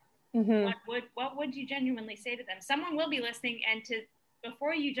 what would you genuinely say to them? Someone will be listening, and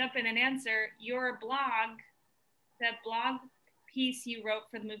before you jump in and answer, your blog, the blog piece you wrote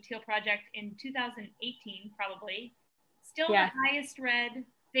for the Move Teal Project in 2018, probably, still the highest read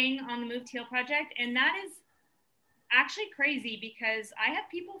thing on the Move Teal Project. And that is actually crazy because I have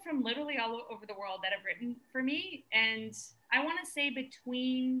people from literally all over the world that have written for me. And I want to say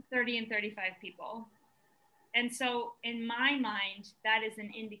between 30 and 35 people. And so in my mind, that is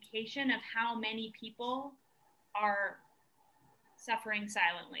an indication of how many people are suffering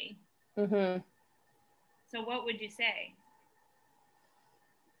silently. So what would you say?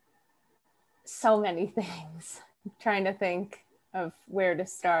 So many things. I'm trying to think of where to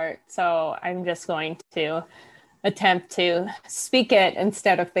start. So I'm just going to attempt to speak it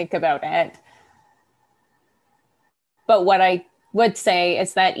instead of think about it. But what I would say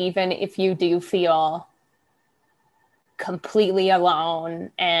is that even if you do feel completely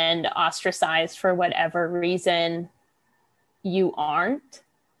alone and ostracized for whatever reason, you aren't.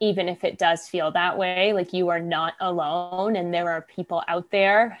 Even if it does feel that way, like you are not alone, and there are people out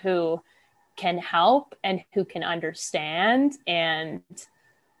there who can help and who can understand. And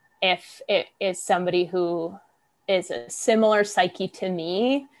if it is somebody who is a similar psyche to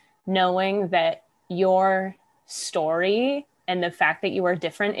me, knowing that your story and the fact that you are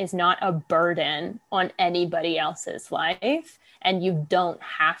different is not a burden on anybody else's life, and you don't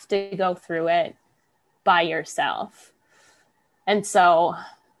have to go through it by yourself. And so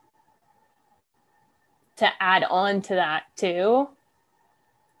to add on to that too,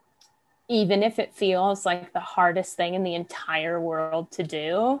 even if it feels like the hardest thing in the entire world to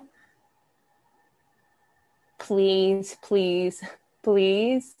do, please, please,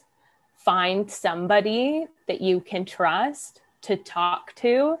 please find somebody that you can trust to talk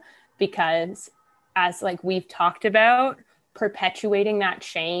to, because as like we've talked about, perpetuating that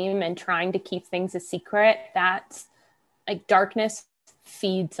shame and trying to keep things a secret, that's like darkness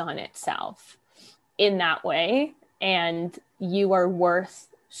feeds on itself in that way. And you are worth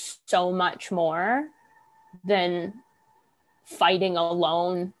so much more than fighting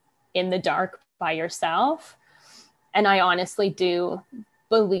alone in the dark by yourself. And I honestly do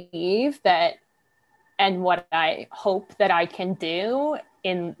believe that, and what I hope that I can do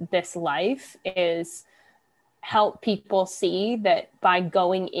in this life is help people see that by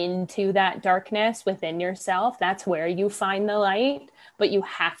going into that darkness within yourself, that's where you find the light, but you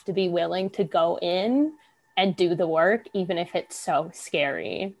have to be willing to go in and do the work, even if it's so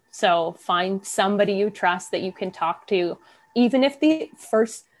scary. So find somebody you trust that you can talk to, even if the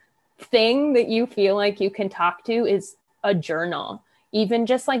first thing that you feel like you can talk to is a journal, even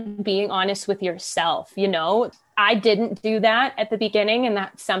just like being honest with yourself. You know, I didn't do that at the beginning, and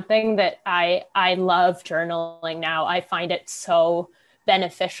that's something that I love journaling now. I find it so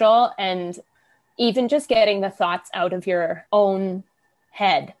beneficial, and even just getting the thoughts out of your own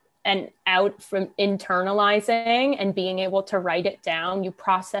head and out from internalizing and being able to write it down, you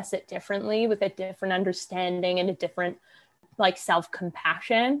process it differently with a different understanding and a different like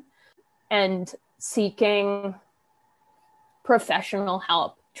self-compassion, and seeking professional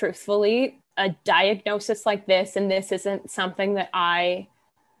help. Truthfully, a diagnosis like this, and this isn't something that I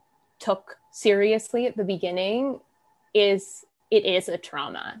took seriously at the beginning, it is a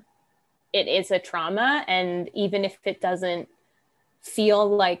trauma. It is a trauma. And even if it doesn't feel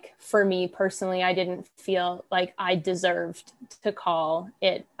like, for me personally, I didn't feel like I deserved to call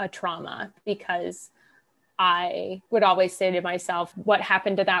it a trauma, because I would always say to myself, what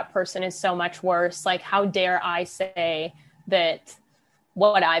happened to that person is so much worse. Like, how dare I say that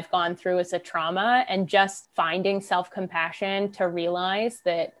what I've gone through is a trauma? And just finding self-compassion to realize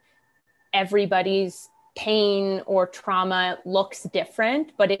that everybody's pain or trauma looks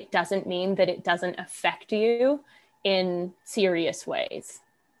different, but it doesn't mean that it doesn't affect you in serious ways.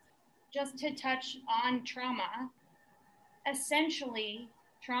 Just to touch on trauma, essentially,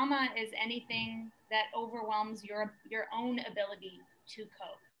 trauma is anything that overwhelms your own ability to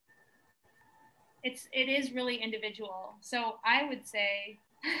cope. It is really individual. So I would say,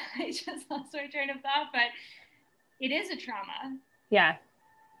 I just lost my train of thought, but it is a trauma. Yeah.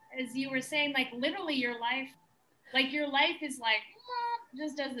 As you were saying, like literally your life is like,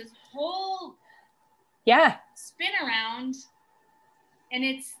 just does this whole spin around, and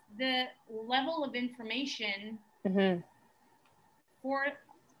it's the level of information for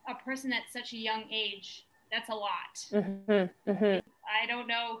a person at such a young age. That's a lot. I don't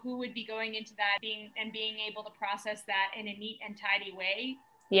know who would be going into that being able to process that in a neat and tidy way.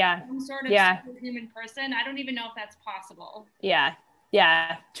 Yeah. Some sort of superhuman person. I don't even know if that's possible. Yeah.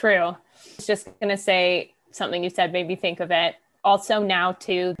 Yeah. True. I was just going to say something you said made me think of it. Also now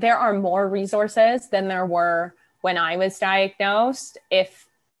too, there are more resources than there were when I was diagnosed. If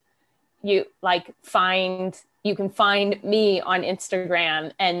you you can find me on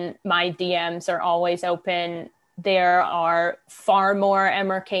Instagram, and my DMs are always open. There are far more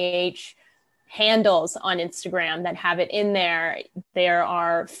MRKH handles on Instagram that have it in there. There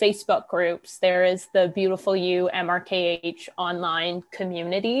are Facebook groups. There is the Beautiful You MRKH online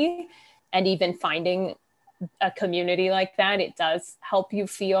community. And even finding a community like that, it does help you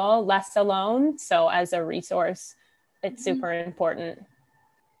feel less alone. So as a resource, it's super important.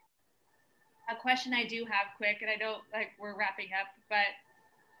 A question I do have quick, and I don't we're wrapping up, but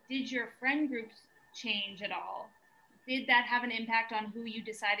did your friend groups change at all? Did that have an impact on who you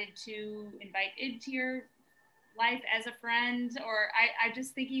decided to invite into your life as a friend? Or I'm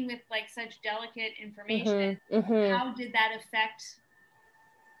just thinking with like such delicate information, how did that affect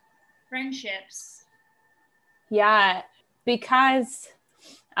friendships? Yeah, because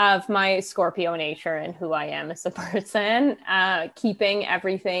of my Scorpio nature and who I am as a person, keeping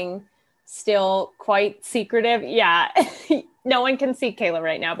everything still quite secretive. Yeah. No one can see Kayla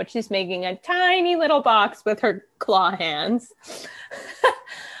right now, but she's making a tiny little box with her claw hands.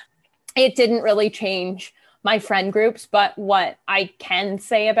 It didn't really change my friend groups, but what I can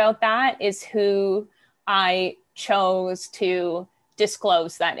say about that is who I chose to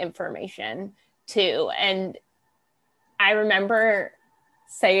disclose that information to. And I remember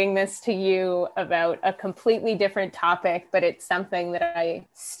saying this to you about a completely different topic, but it's something that I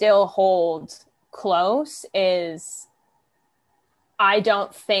still hold close, is I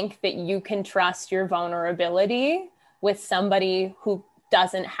don't think that you can trust your vulnerability with somebody who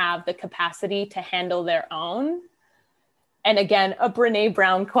doesn't have the capacity to handle their own. And again, a Brené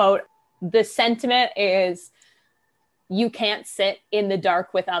Brown quote, the sentiment is, you can't sit in the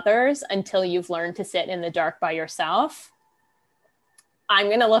dark with others until you've learned to sit in the dark by yourself. I'm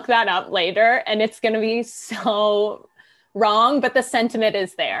going to look that up later, and it's going to be so wrong, but the sentiment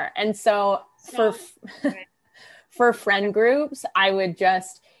is there. And so for friend groups, I would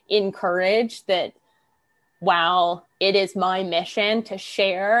just encourage that while it is my mission to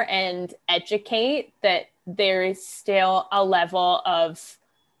share and educate, that there is still a level of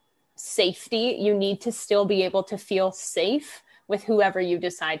safety. You need to still be able to feel safe with whoever you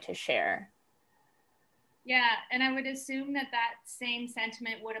decide to share. Yeah, and I would assume that same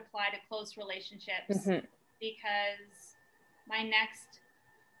sentiment would apply to close relationships, because my next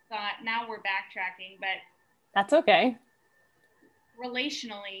thought, now we're backtracking, but that's okay.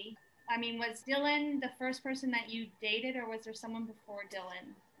 Relationally, I mean, was Dylan the first person that you dated, or was there someone before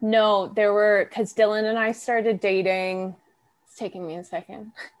Dylan? No, because Dylan and I started dating. It's taking me a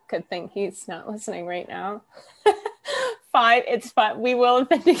second. Good thing he's not listening right now. We will have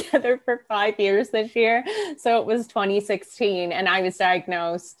been together for 5 years this year. So it was 2016 and I was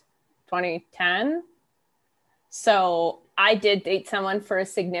diagnosed 2010. So I did date someone for a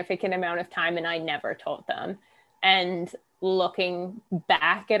significant amount of time and I never told them. And looking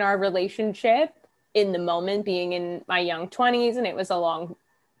back at our relationship in the moment, being in my young 20s, and it was a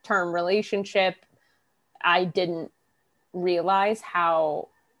long-term relationship, I didn't realize how,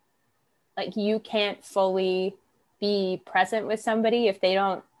 like, you can't fully be present with somebody if they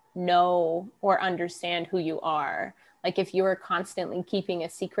don't know or understand who you are. Like, if you are constantly keeping a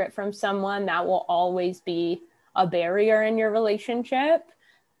secret from someone, that will always be a barrier in your relationship.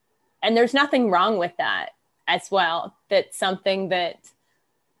 And there's nothing wrong with that as well. That's something that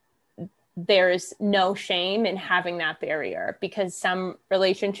there's no shame in having that barrier, because some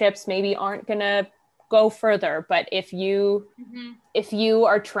relationships maybe aren't going to go further. But if you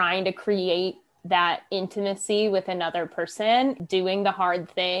are trying to create that intimacy with another person, doing the hard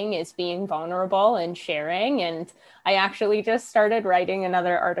thing is being vulnerable and sharing. And I actually just started writing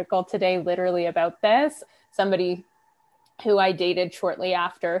another article today, literally about this. Somebody who I dated shortly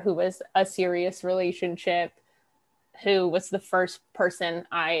after, who was a serious relationship, who was the first partner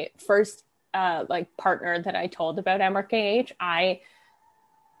that I told about MRKH. I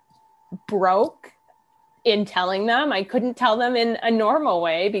broke in telling them. I couldn't tell them in a normal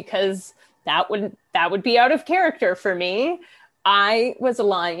way because that would be out of character for me. I was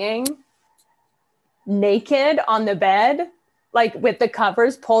lying naked on the bed, like with the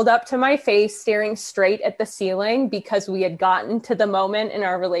covers pulled up to my face, staring straight at the ceiling, because we had gotten to the moment in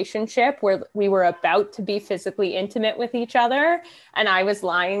our relationship where we were about to be physically intimate with each other. And I was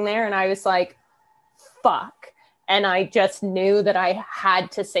lying there and I was like, fuck. And I just knew that I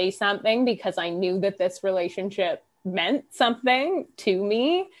had to say something because I knew that this relationship meant something to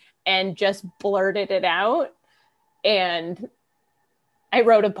me, and just blurted it out. And I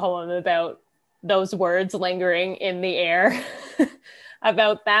wrote a poem about those words lingering in the air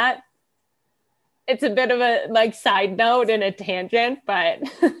about that. It's a bit of a side note and a tangent, but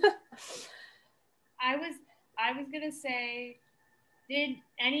I was gonna say, did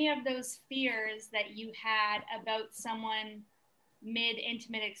any of those fears that you had about someone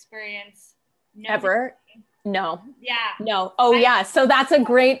mid-intimate experience ever? No. Yeah. No. Oh, yeah. So that's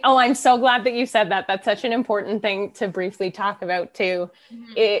I'm so glad that you said that. That's such an important thing to briefly talk about too.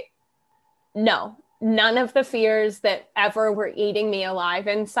 No, none of the fears that ever were eating me alive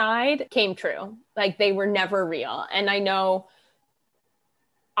inside came true. Like, they were never real. And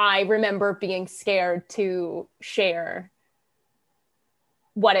I remember being scared to share.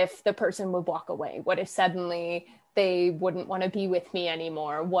 What if the person would walk away? What if suddenly they wouldn't want to be with me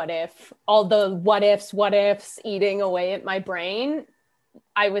anymore? What if all the what ifs eating away at my brain?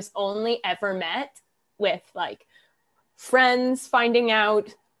 I was only ever met with friends finding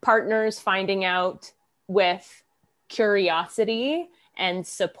out, partners finding out, with curiosity and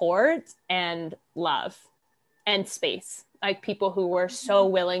support and love and space. Like, people who were so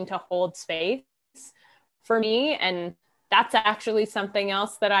willing to hold space for me. And that's actually something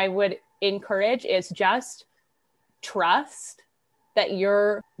else that I would encourage, is just trust that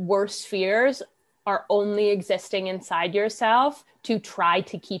your worst fears are only existing inside yourself to try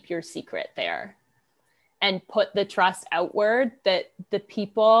to keep your secret there, and put the trust outward that the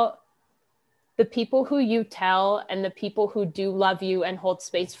people who you tell, and the people who do love you and hold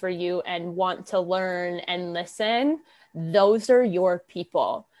space for you and want to learn and listen, those are your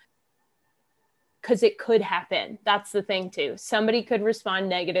people. Because it could happen. That's the thing too. Somebody could respond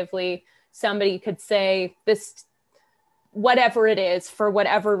negatively. Somebody could say this, whatever it is, for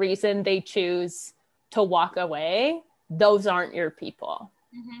whatever reason they choose to walk away. Those aren't your people.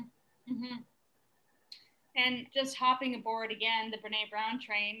 And just hopping aboard again, the Brene Brown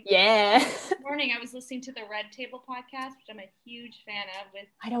train. Yeah. This morning I was listening to the Red Table podcast, which I'm a huge fan of, with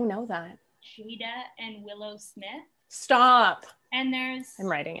I don't know that. Jada and Willow Smith. Stop. And I'm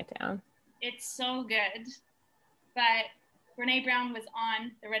writing it down. It's so good. But Brene Brown was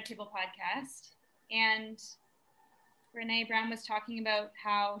on the Red Table podcast, and Brene Brown was talking about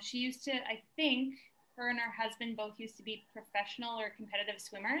how she used to, I think, her and her husband both used to be professional or competitive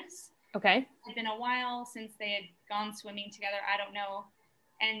swimmers. Okay. It had been a while since they had gone swimming together. I don't know.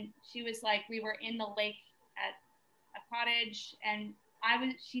 And she was like, we were in the lake at a cottage, and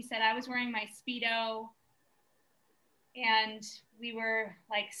she said I was wearing my Speedo, and we were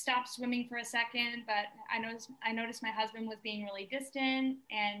like stopped swimming for a second, but I noticed my husband was being really distant,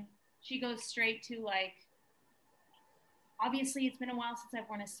 and she goes straight to like, obviously it's been a while since I've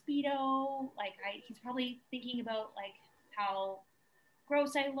worn a Speedo. Like he's probably thinking about like how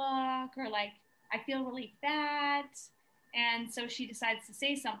gross I look, or like I feel really fat. And so she decides to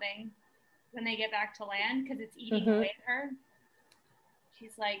say something when they get back to land, because it's eating away at her.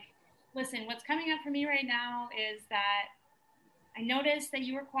 She's like, listen, what's coming up for me right now is that I noticed that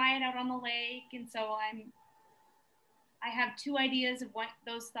you were quiet out on the lake, and so I have two ideas of what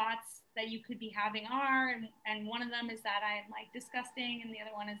those thoughts that you could be having are, and one of them is that I'm like disgusting, and the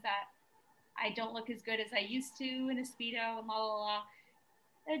other one is that I don't look as good as I used to in a Speedo, and blah, blah, blah.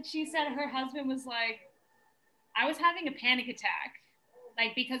 And she said her husband was like, I was having a panic attack,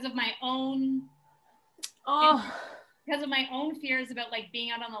 like because of my own fears about like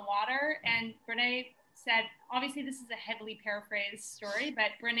being out on the water. And Brene said, obviously this is a heavily paraphrased story,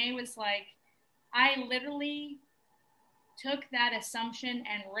 but Brene was like, I literally took that assumption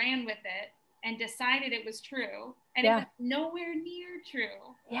and ran with it and decided it was true, and it was nowhere near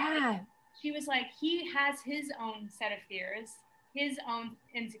true. Yeah. She was like, he has his own set of fears, his own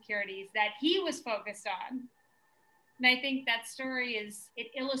insecurities that he was focused on. And I think that story it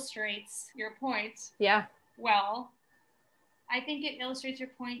illustrates your point. Yeah. Well, I think it illustrates your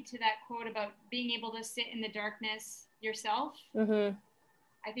point to that quote about being able to sit in the darkness yourself. Mm-hmm.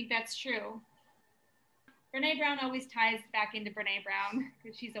 I think that's true. Brene Brown always ties back into Brene Brown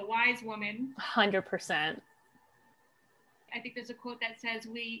because she's a wise woman. 100%. I think there's a quote that says,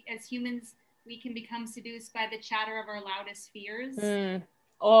 we, as humans, we can become seduced by the chatter of our loudest fears.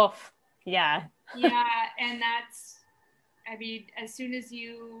 Oh, yeah. Yeah, and that's, I mean, as soon as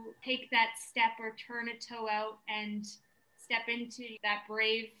you take that step or turn a toe out and step into that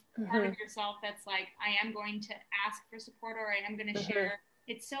brave part of yourself that's like, I am going to ask for support, or I am going to share.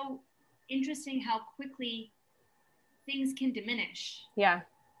 It's so interesting how quickly things can diminish. Yeah.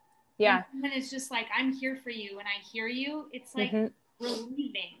 Yeah. When it's just like, I'm here for you and I hear you, it's like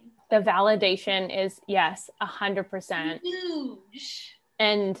relieving. The validation is, yes, 100%. Huge.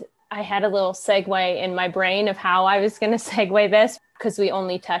 And I had a little segue in my brain of how I was going to segue this, because we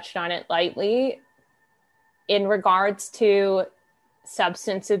only touched on it lightly. In regards to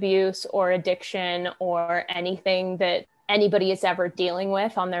substance abuse or addiction or anything that anybody is ever dealing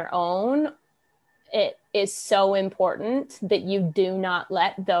with on their own, it is so important that you do not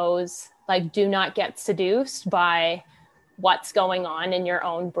let those, like, do not get seduced by what's going on in your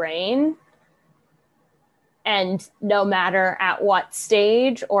own brain. And no matter at what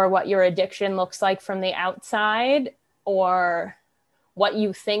stage or what your addiction looks like from the outside, or what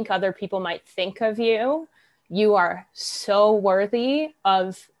you think other people might think of you, you are so worthy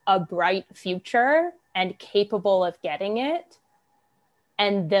of a bright future and capable of getting it.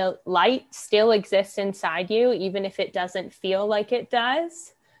 And the light still exists inside you, even if it doesn't feel like it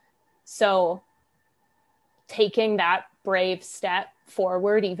does. So taking that brave step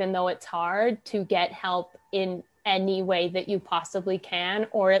forward, even though it's hard, to get help in any way that you possibly can,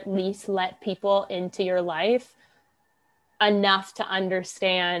 or at least let people into your life enough to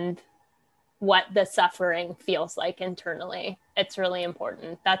understand what the suffering feels like internally. It's really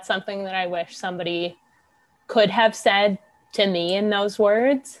important. That's something that I wish somebody could have said to me in those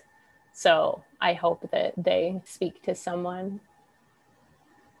words. So I hope that they speak to someone.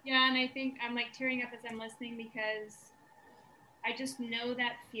 Yeah, and I think I'm like tearing up as I'm listening, because I just know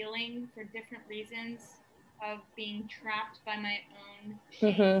that feeling for different reasons of being trapped by my own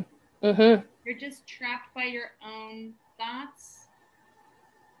shame. You're just trapped by your own thoughts,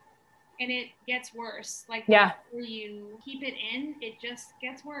 and it gets worse. Like, the more you keep it in, it just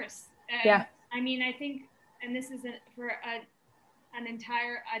gets worse. I mean, I think, and this is for a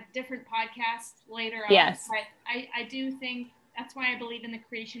different podcast later on. Yes. But I do think that's why I believe in the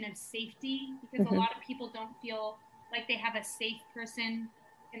creation of safety, because a lot of people don't feel like they have a safe person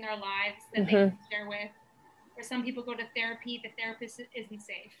in their lives that they can share with. Or some people go to therapy, the therapist isn't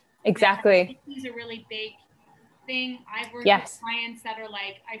safe. Exactly. Safety is a really big thing. I've worked with clients that are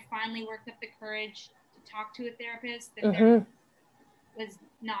like, I finally worked up the courage to talk to a therapist. The therapist was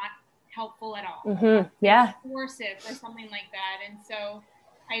not helpful at all. Coercive or something like that. And so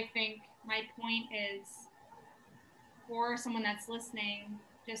I think my point is, for someone that's listening,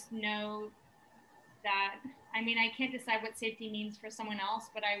 just know that, I mean, I can't decide what safety means for someone else,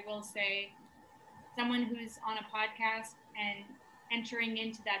 but I will say someone who's on a podcast and entering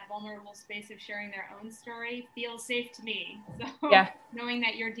into that vulnerable space of sharing their own story feels safe to me. So knowing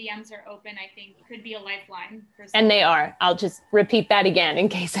that your DMs are open, I think could be a lifeline for someone. And they are. I'll just repeat that again in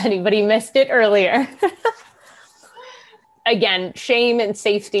case anybody missed it earlier. Again, shame and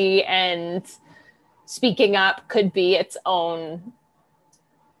safety and speaking up could be its own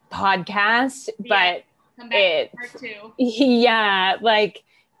podcast, but part two. Yeah, like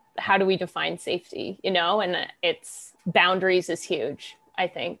how do we define safety, you know? And it's boundaries is huge, I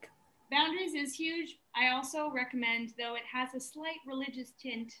think. Boundaries is huge. I also recommend, though it has a slight religious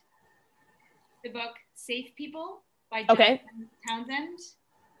tint, the book Safe People by Jonathan Townsend.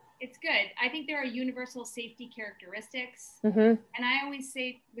 It's good. I think there are universal safety characteristics. Mm-hmm. And I always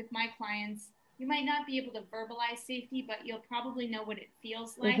say with my clients, you might not be able to verbalize safety, but you'll probably know what it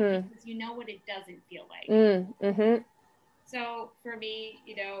feels like because you know what it doesn't feel like. Mm-hmm. So for me,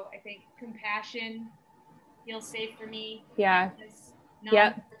 you know, I think compassion feels safe for me. Yeah.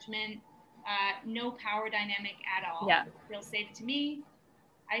 Non-judgment, no power dynamic at all. Yeah. Feels safe to me.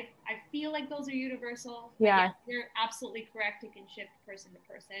 I feel like those are universal. Yeah. You're absolutely correct. It can shift person to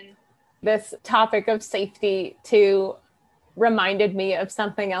person. This topic of safety too reminded me of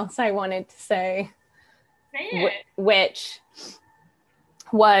something else I wanted to say. Say it. Which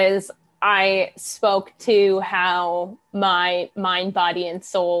was I spoke to how my mind, body, and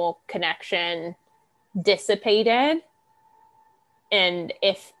soul connection dissipated. And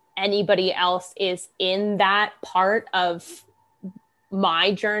if anybody else is in that part of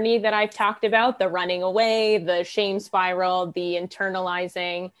my journey that I've talked about, the running away, the shame spiral, the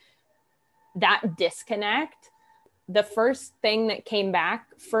internalizing, that disconnect, the first thing that came back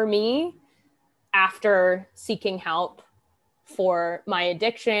for me after seeking help for my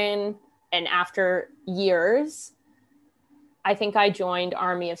addiction and after years, I think I joined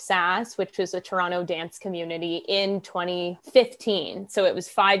Army of Sass, which was a Toronto dance community in 2015. So it was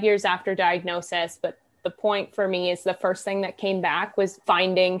 5 years after diagnosis, but the point for me is the first thing that came back was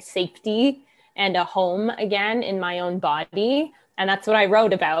finding safety and a home again in my own body. And that's what I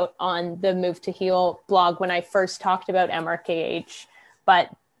wrote about on the Move to Heal blog when I first talked about MRKH. But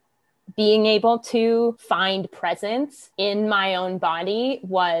being able to find presence in my own body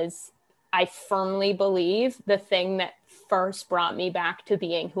was, I firmly believe, the thing that first brought me back to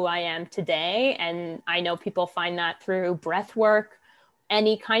being who I am today. And I know people find that through breath work,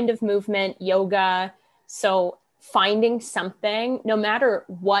 any kind of movement, yoga. So finding something, no matter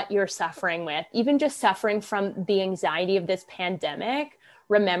what you're suffering with, even just suffering from the anxiety of this pandemic,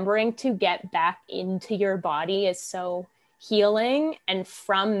 remembering to get back into your body is so healing. And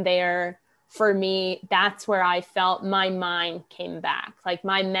from there, for me, that's where I felt my mind came back. Like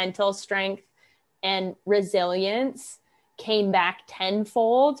my mental strength and resilience came back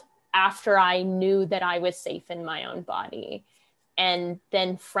tenfold after I knew that I was safe in my own body. And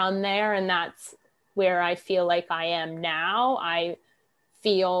then from there, and that's where I feel like I am now, I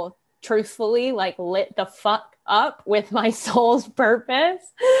feel truthfully like lit the fuck up with my soul's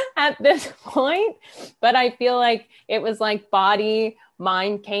purpose at this point. But I feel like it was like body,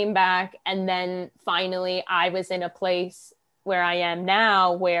 mind came back. And then finally I was in a place where I am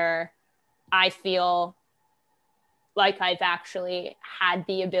now where I feel like I've actually had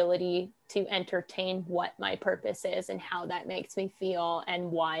the ability to entertain what my purpose is and how that makes me feel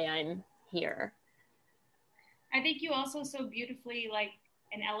and why I'm here. I think you also so beautifully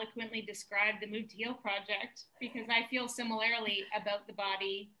and eloquently described the Move to Heal project, because I feel similarly about the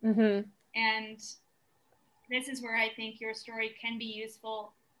body. Mm-hmm. And this is where I think your story can be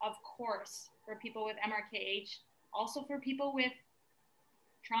useful, of course, for people with MRKH, also for people with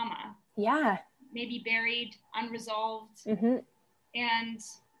trauma. Yeah. Maybe buried, unresolved. Mm-hmm. And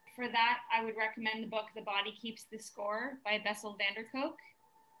for that, I would recommend the book The Body Keeps the Score by Bessel van der Kolk.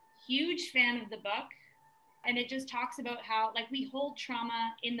 Huge fan of the book. And it just talks about how we hold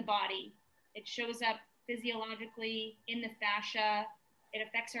trauma in the body. It shows up physiologically in the fascia. It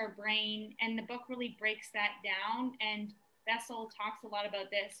affects our brain. And the book really breaks that down. And Bessel talks a lot about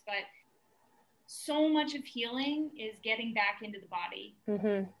this, but so much of healing is getting back into the body.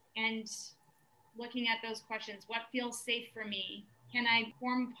 Mm-hmm. And looking at those questions. What feels safe for me? Can I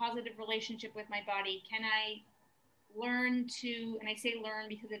form a positive relationship with my body? Can I learn to, and I say learn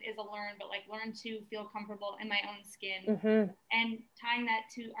because it is a learn, but learn to feel comfortable in my own skin. Mm-hmm. And tying that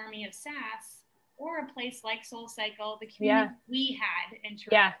to Army of Sass, or a place like Soul Cycle, the community we had in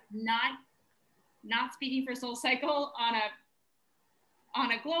Toronto. Not speaking for Soul Cycle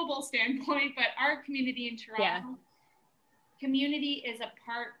on a global standpoint, but our community in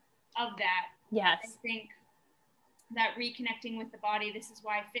that reconnecting with the body. This is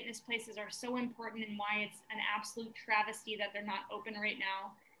why fitness places are so important and why it's an absolute travesty that they're not open right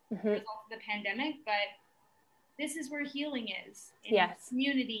now as a result of the pandemic. But this is where healing is, in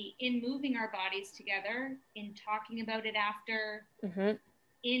community, in moving our bodies together, in talking about it after,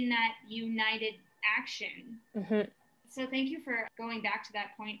 in that united action. So thank you for going back to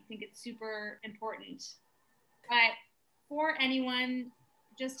that point. I think it's super important. But for anyone,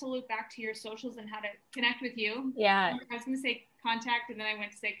 just to loop back to your socials and how to connect with you. Yeah. I was going to say contact and then I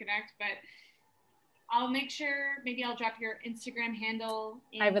went to say connect, but I'll make sure, maybe I'll drop your Instagram handle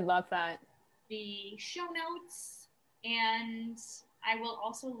in I would love that. the show notes, and I will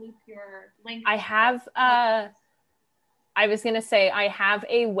also loop your link. I have, I was going to say, I have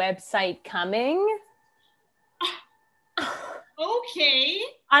a website coming. Okay.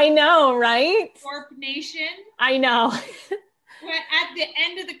 I know, right? Corp Nation. I know. At the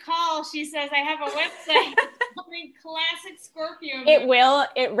end of the call, she says, I have a website. Something classic Scorpio. It will.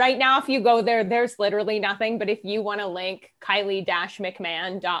 Right now, if you go there, there's literally nothing. But if you want to link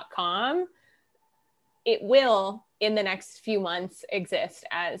Kylie-McMahon.com, it will, in the next few months, exist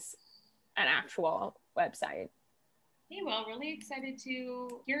as an actual website. Hey, well, really excited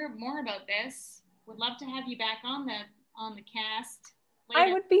to hear more about this. Would love to have you back on the cast later.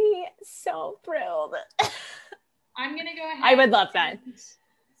 I would be so thrilled. I'm going to go ahead. I would love that.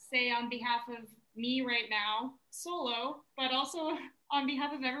 Say on behalf of me right now, solo, but also on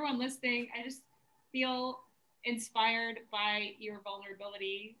behalf of everyone listening, I just feel inspired by your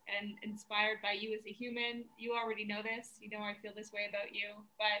vulnerability and inspired by you as a human. You already know this. You know I feel this way about you.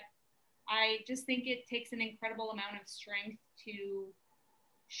 But I just think it takes an incredible amount of strength to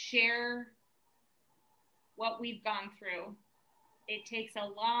share what we've gone through. It takes a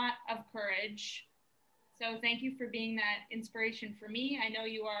lot of courage. So thank you for being that inspiration for me. I know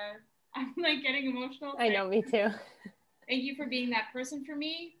you are. I'm like getting emotional. I know, me too. Thank you for being that person for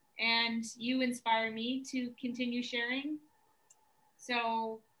me, and you inspire me to continue sharing.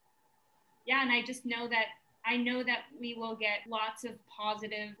 So yeah, and I just know that we will get lots of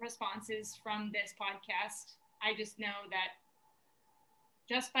positive responses from this podcast. I just know that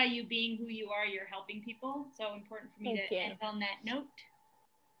just by you being who you are, you're helping people. So important for me to end on that note.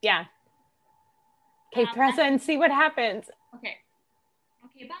 Yeah. Okay, press and see what happens. Okay,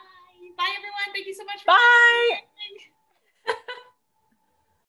 bye. Bye, everyone. Thank you so much. Bye.